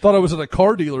 Thought I was at a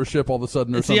car dealership all of a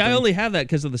sudden or something. See, I only have that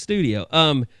because of the studio.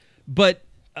 But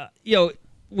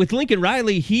with Lincoln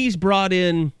Riley, he's brought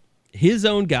in his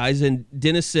own guys, and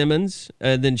Dennis Simmons,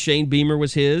 and then Shane Beamer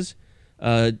was his.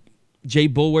 Jay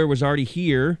Boulware was already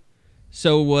here.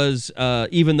 So was,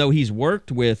 even though he's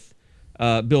worked with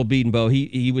Bill Bedenbaugh,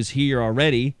 he was here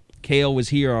already. Cale was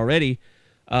here already.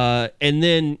 And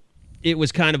then it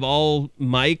was kind of all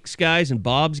Mike's guys and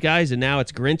Bob's guys, and now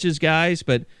it's Grinch's guys.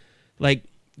 But,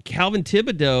 Calvin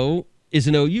Thibodeau is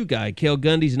an OU guy. Cale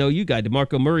Gundy's an OU guy.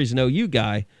 DeMarco Murray's an OU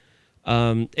guy.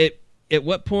 At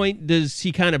what point does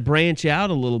he kind of branch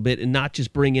out a little bit and not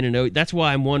just bring in an OU? That's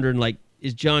why I'm wondering,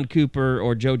 is John Cooper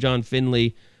or Joe John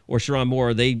Finley or Sharon Moore,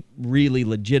 are they really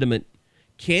legitimate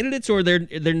candidates, or their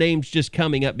names just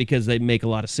coming up because they make a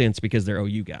lot of sense because they're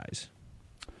OU guys?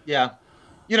 Yeah.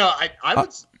 I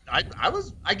was,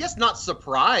 I guess, not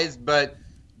surprised, but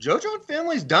Joe John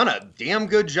Finley's done a damn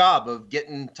good job of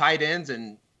getting tight ends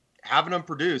and having them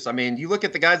produce. I mean, you look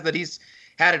at the guys that he's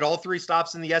had at all three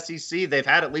stops in the SEC, they've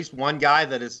had at least one guy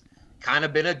that has kind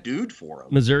of been a dude for them.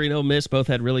 Missouri and Ole Miss both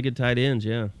had really good tight ends,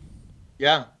 yeah.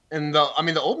 Yeah, and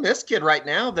the Ole Miss kid right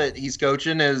now that he's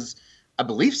coaching is, I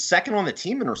believe, second on the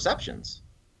team in receptions.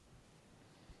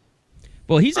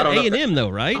 Well, he's at A&M though,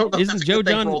 right? Isn't Joe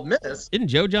John? Isn't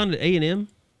Joe John at A&M?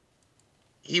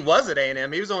 He was at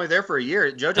A&M. He was only there for a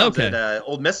year. Joe John's at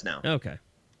Ole Miss now. Okay.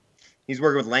 He's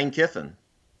working with Lane Kiffin.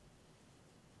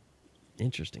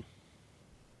 Interesting.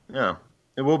 Yeah,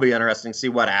 it will be interesting to see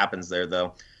what happens there,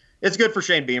 though. It's good for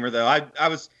Shane Beamer, though.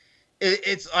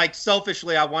 It's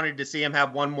selfishly, I wanted to see him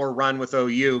have one more run with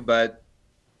OU, but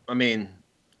I mean,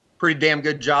 pretty damn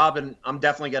good job, and I'm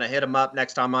definitely going to hit him up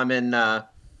next time I'm in out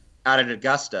at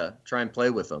Augusta, try and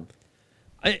play with him.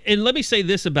 And let me say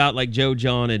this about Joe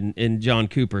John and John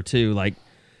Cooper too.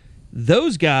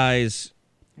 Those guys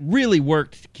really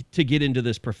worked to get into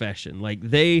this profession.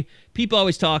 People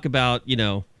always talk about,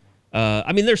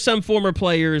 there's some former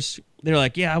players, they're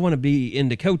like, yeah, I want to be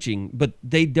into coaching, but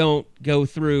they don't go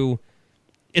through.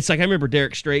 It's I remember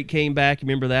Derek Strait came back.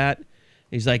 Remember that?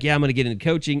 He's like, yeah, I'm going to get into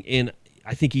coaching. And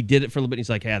I think he did it for a little bit. He's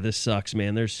like, yeah, this sucks,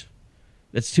 man.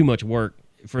 That's too much work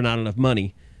for not enough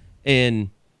money. And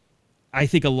I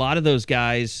think a lot of those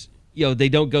guys, they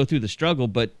don't go through the struggle,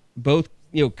 but both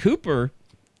Cooper,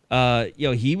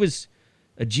 he was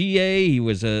a GA, he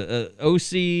was a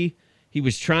OC, he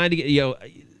was trying to get,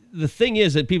 the thing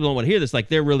is that people don't want to hear this, like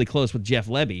they're really close with Jeff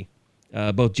Lebby,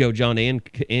 both Joe John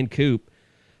and Coop.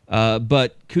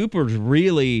 But Cooper's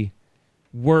really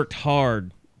worked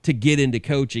hard to get into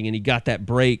coaching, and he got that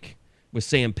break with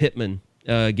Sam Pittman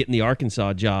getting the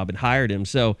Arkansas job and hired him.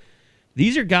 So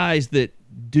these are guys that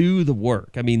do the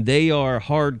work. I mean, they are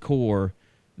hardcore.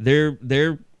 They're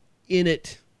in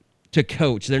it to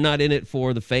coach. They're not in it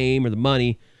for the fame or the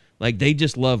money. Like, they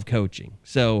just love coaching.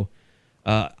 So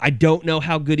I don't know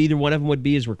how good either one of them would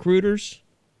be as recruiters.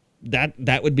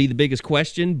 That would be the biggest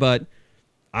question. But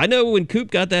I know when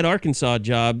Coop got that Arkansas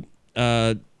job,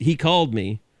 he called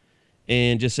me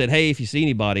and just said, hey, if you see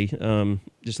anybody,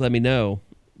 just let me know,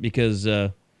 because,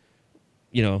 we're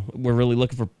really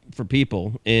looking for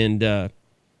people. And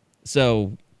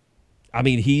so, I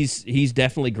mean, he's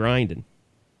definitely grinding.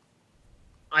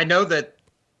 I know that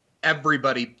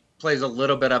everybody plays a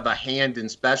little bit of a hand in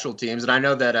special teams, and I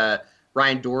know that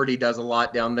Ryan Doherty does a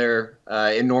lot down there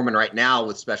in Norman right now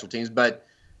with special teams. But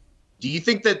do you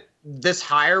think that this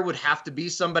hire would have to be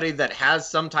somebody that has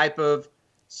some type of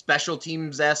special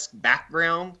teams-esque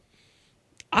background?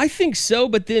 I think so,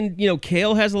 but then,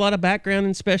 Kale has a lot of background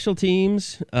in special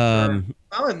teams. Well,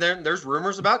 and there's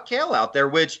rumors about Kale out there,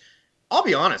 which, I'll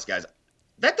be honest, guys,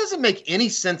 that doesn't make any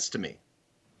sense to me.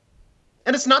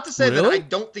 And it's not to say that I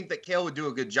don't think that Kale would do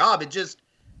a good job. It just,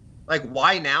 like,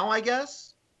 why now, I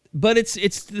guess? But it's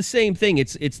the same thing.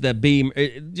 It's the Beamer,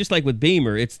 just like with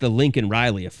Beamer, it's the Lincoln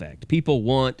Riley effect. People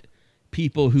want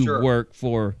people who work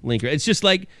for Lincoln. It's just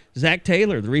like Zach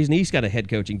Taylor, the reason he's got a head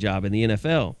coaching job in the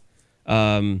NFL.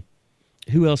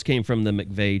 Who else came from the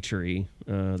McVay tree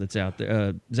that's out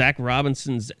there? Zach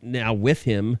Robinson's now with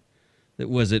him. That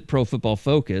was at Pro Football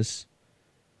Focus.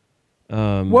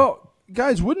 Well,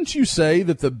 guys, wouldn't you say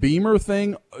that the Beamer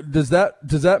thing, does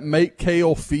that make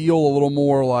Kale feel a little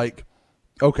more like,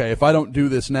 okay, if I don't do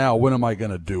this now, when am I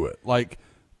going to do it? Like,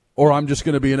 or I'm just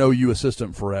going to be an OU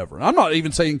assistant forever. And I'm not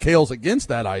even saying Kale's against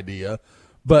that idea,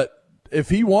 but if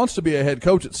he wants to be a head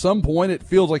coach at some point, it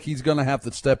feels like he's going to have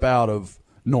to step out of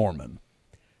Norman.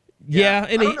 Yeah,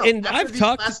 and I've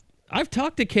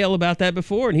talked to Kale about that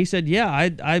before, and he said, "Yeah,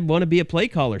 I want to be a play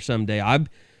caller someday.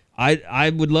 I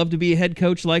would love to be a head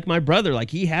coach like my brother.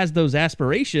 Like, he has those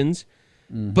aspirations,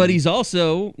 but he's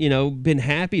also, been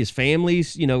happy. His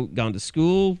family's, gone to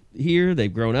school here.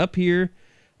 They've grown up here.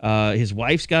 His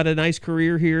wife's got a nice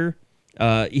career here.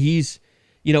 He's,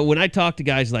 when I talk to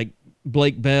guys like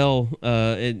Blake Bell,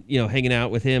 and hanging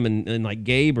out with him and like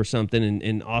Gabe or something,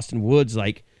 and Austin Woods,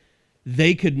 like,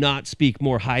 they could not speak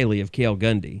more highly of Cale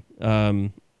Gundy,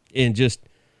 and just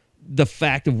the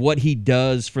fact of what he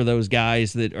does for those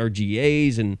guys that are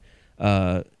GAs, and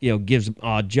gives them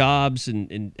odd jobs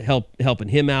and helping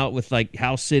him out with like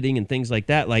house sitting and things like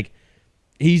that. Like,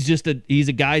 he's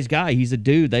a guy's guy. He's a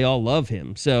dude. They all love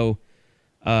him. So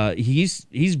he's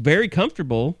very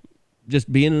comfortable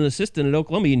just being an assistant at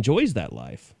Oklahoma. He enjoys that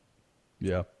life.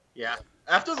 Yeah. Yeah.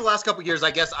 After the last couple of years, I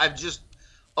guess I've just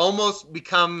almost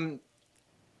become,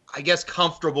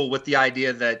 comfortable with the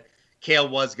idea that Kale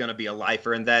was going to be a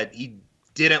lifer and that he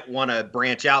didn't want to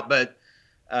branch out. But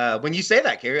when you say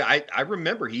that, Kerry, I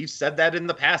remember he said that in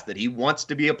the past, that he wants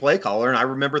to be a play caller. And I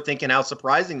remember thinking how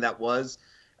surprising that was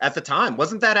at the time.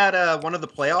 Wasn't that at one of the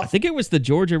playoffs? I think it was the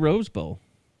Georgia Rose Bowl.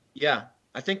 Yeah,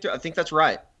 I think that's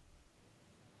right.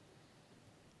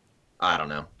 I don't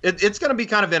know. It's going to be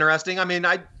kind of interesting. I mean,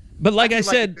 But like I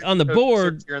said on the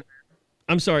board,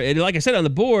 I'm sorry. Like I said on the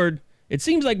board, it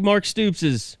seems like Mark Stoops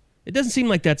it doesn't seem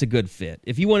like that's a good fit.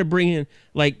 If you want to bring in,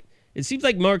 like, it seems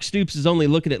like Mark Stoops is only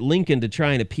looking at Lincoln to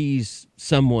try and appease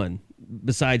someone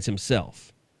besides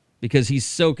himself, because he's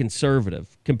so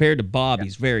conservative. Compared to Bob,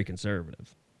 he's very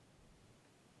conservative.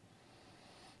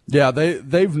 Yeah,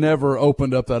 they've never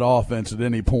opened up that offense at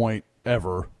any point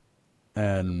ever.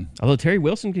 And although Terry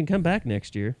Wilson can come back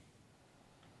next year.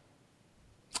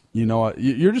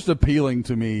 You're just appealing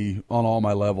to me on all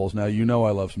my levels now.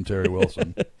 I love some Terry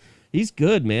Wilson. He's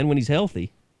good, man, when he's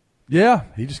healthy. Yeah,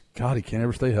 he can't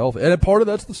ever stay healthy. And part of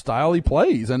that's the style he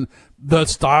plays and the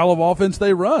style of offense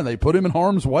they run. They put him in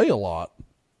harm's way a lot.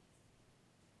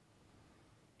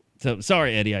 So,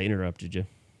 sorry, Eddie, I interrupted you.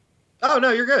 Oh,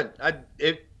 no, you're good.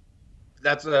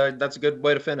 That's a good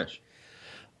way to finish.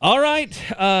 All right,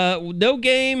 no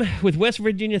game with West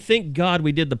Virginia. Thank God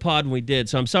we did the pod when we did,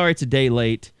 so I'm sorry it's a day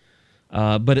late,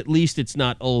 but at least it's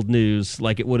not old news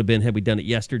like it would have been had we done it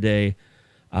yesterday.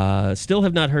 Still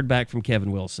have not heard back from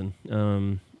Kevin Wilson.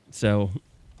 He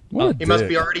must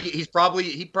be he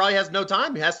probably has no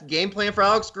time. He has to game plan for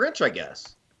Alex Grinch, I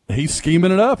guess. He's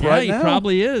scheming it up right now. Yeah, he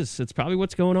probably is. It's probably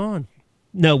what's going on.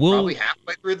 No, we'll Probably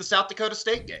halfway through the South Dakota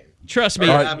State game. Trust me.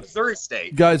 Missouri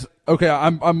State. Guys, okay,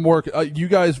 I'm working. You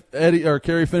guys, Eddie or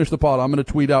Carrie, finish the pod. I'm going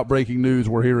to tweet out breaking news.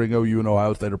 We're hearing OU and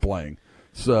Ohio State are playing.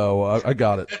 So I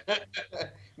got it.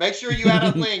 Make sure you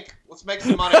add a link. Let's make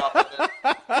some money off of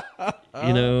it.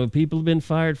 You know, people have been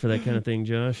fired for that kind of thing,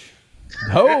 Josh.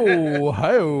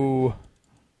 Ho.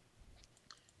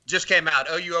 Just came out.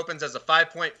 OU opens as a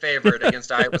 5-point favorite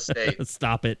against Iowa State.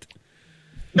 Stop it.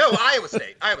 No, Iowa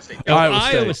State. Iowa State. Oh,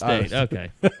 Iowa State.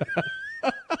 Okay.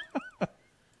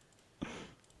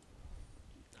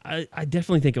 I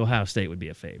definitely think Ohio State would be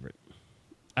a favorite.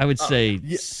 I would say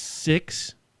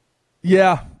 6.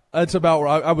 Yeah, that's about where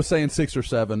I was saying 6 or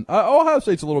 7. Ohio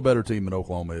State's a little better team than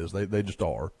Oklahoma is. They just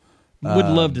are. Would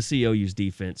love to see OU's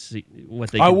defense, see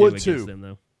what they can do against them,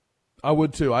 though. I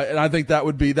would too. And I think that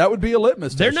would be a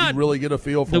litmus test. You'd really get a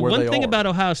feel for where they are. The one thing about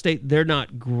Ohio State, they're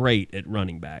not great at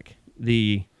running back.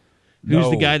 Who's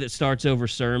the guy that starts over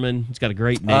Sermon? He's got a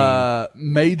great name.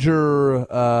 Major.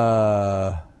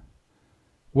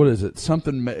 What is it?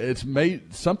 Something. It's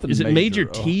something. Is it Major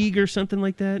Teague or something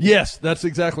like that? Yes, that's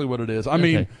exactly what it is. I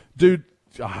mean, dude,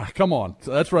 come on.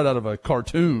 That's right out of a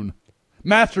cartoon.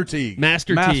 Master Teague.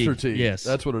 Master Teague. Yes,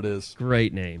 that's what it is.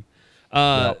 Great name.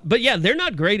 But yeah, they're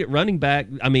not great at running back.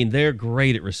 I mean, they're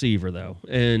great at receiver though,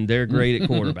 and they're great at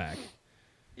quarterback.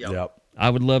 Yep. I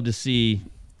would love to see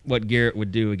what Garrett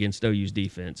would do against OU's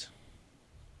defense.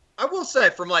 I will say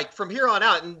from here on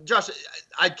out, and Josh,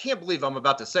 I can't believe I'm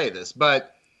about to say this,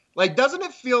 but doesn't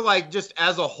it feel like just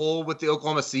as a whole with the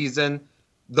Oklahoma season,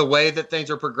 the way that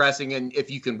things are progressing, and if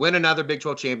you can win another Big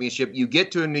 12 championship, you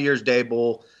get to a New Year's Day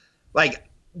bowl,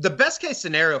 the best case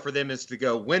scenario for them is to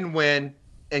go win-win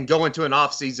and go into an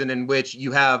off season in which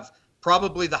you have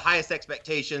probably the highest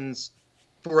expectations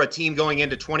for a team going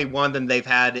into 21 than they've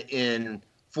had in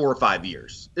 4 or 5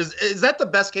 years. Is that the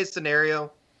best case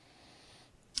scenario?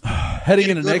 Heading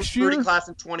into next year, class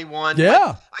in 21.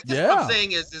 Yeah, I guess what I'm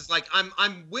saying is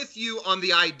I'm with you on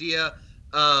the idea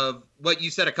of what you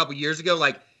said a couple years ago.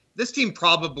 This team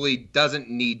probably doesn't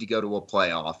need to go to a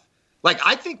playoff.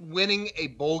 I think winning a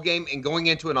bowl game and going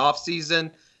into an off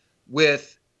season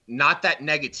with not that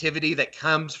negativity that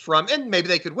comes from, and maybe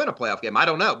they could win a playoff game. I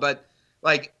don't know, but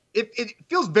it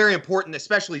feels very important,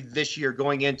 especially this year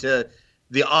going into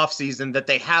the off season, that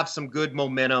they have some good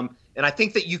momentum. And I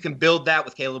think that you can build that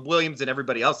with Caleb Williams and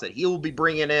everybody else that he will be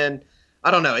bringing in.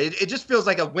 I don't know. It just feels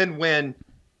like a win-win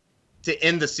to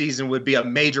end the season would be a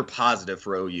major positive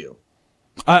for OU.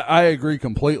 I agree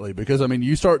completely because,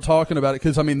 you start talking about it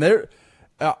because,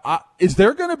 is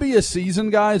there going to be a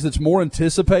season, guys, that's more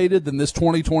anticipated than this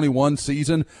 2021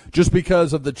 season just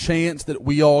because of the chance that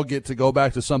we all get to go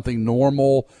back to something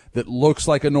normal that looks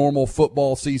like a normal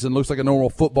football season, looks like a normal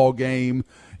football game?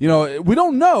 We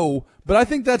don't know, but I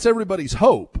think that's everybody's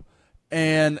hope,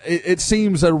 and it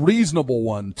seems a reasonable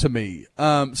one to me.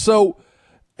 So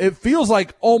it feels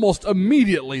like almost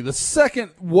immediately, the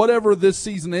second whatever this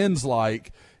season ends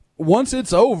once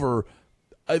it's over,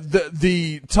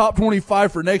 the top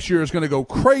 25 for next year is going to go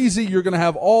crazy. You're going to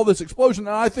have all this explosion,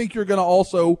 and I think you're going to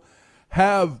also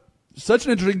have such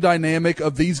an interesting dynamic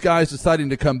of these guys deciding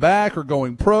to come back or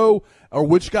going pro, or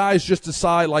which guys just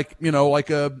decide,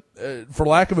 for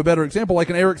lack of a better example, like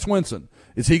an Eric Swinson.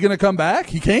 Is he going to come back?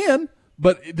 He can,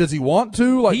 but does he want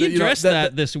to? He addressed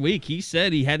that this week. He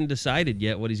said he hadn't decided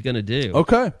yet what he's going to do.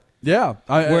 Okay, yeah.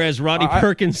 Whereas Rodney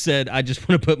Perkins said, "I just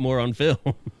want to put more on film."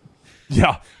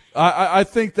 Yeah. I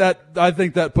think that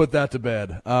put that to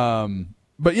bed.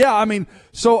 But yeah,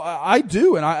 so I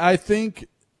do, and I think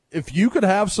if you could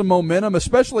have some momentum,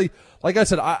 especially like I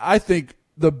said, I think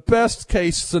the best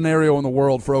case scenario in the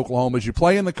world for Oklahoma is you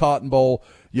play in the Cotton Bowl,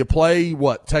 you play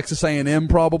Texas A&M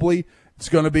probably. It's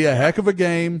going to be a heck of a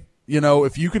game.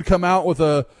 If you could come out with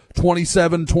a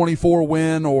 27-24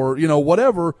 win or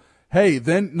whatever, hey,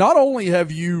 then not only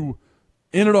have you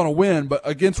ended on a win, but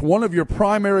against one of your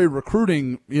primary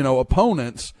recruiting,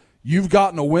 opponents, you've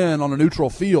gotten a win on a neutral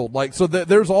field. So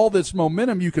there's all this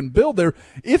momentum you can build there.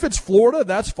 If it's Florida,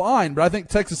 that's fine. But I think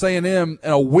Texas A&M and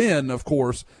a win, of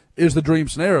course, is the dream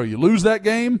scenario. You lose that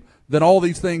game, then all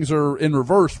these things are in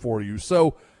reverse for you.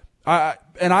 So, I've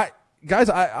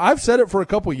said it for a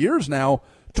couple of years now.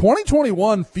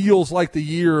 2021 feels like the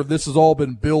year this has all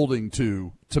been building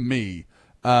to me.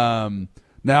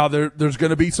 Now, there's going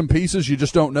to be some pieces you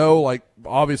just don't know.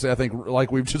 Obviously, I think,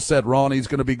 like we've just said, Ronnie's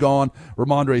going to be gone,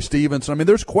 Ramondre Stevenson.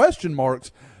 There's question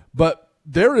marks, but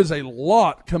there is a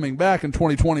lot coming back in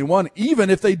 2021,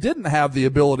 even if they didn't have the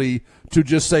ability to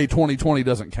just say 2020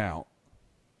 doesn't count.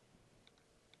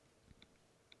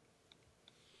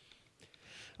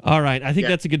 All right. I think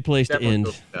that's a good place to end.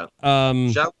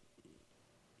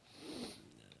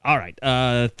 All right.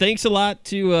 Thanks a lot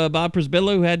to Bob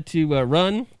Prisbillo, who had to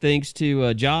run. Thanks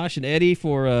to Josh and Eddie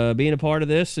for being a part of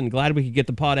this, and glad we could get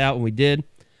the pod out when we did.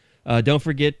 Don't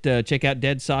forget to check out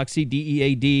Dead Soxy,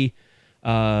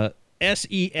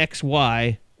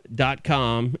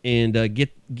 DeadSexy.com, and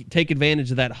take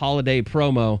advantage of that holiday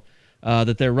promo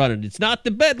that they're running. It's not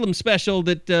the Bedlam special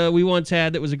that we once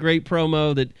had that was a great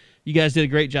promo that you guys did a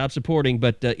great job supporting,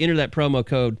 but enter that promo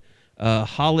code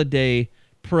Holiday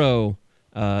Pro,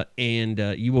 and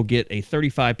you will get a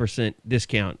 35%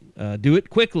 discount. Do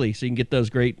it quickly so you can get those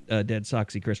great Dead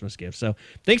Soxy Christmas gifts. So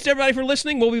thanks to everybody for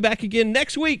listening. We'll be back again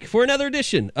next week for another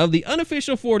edition of the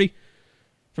Unofficial 40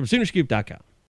 from Soonerscoop.com.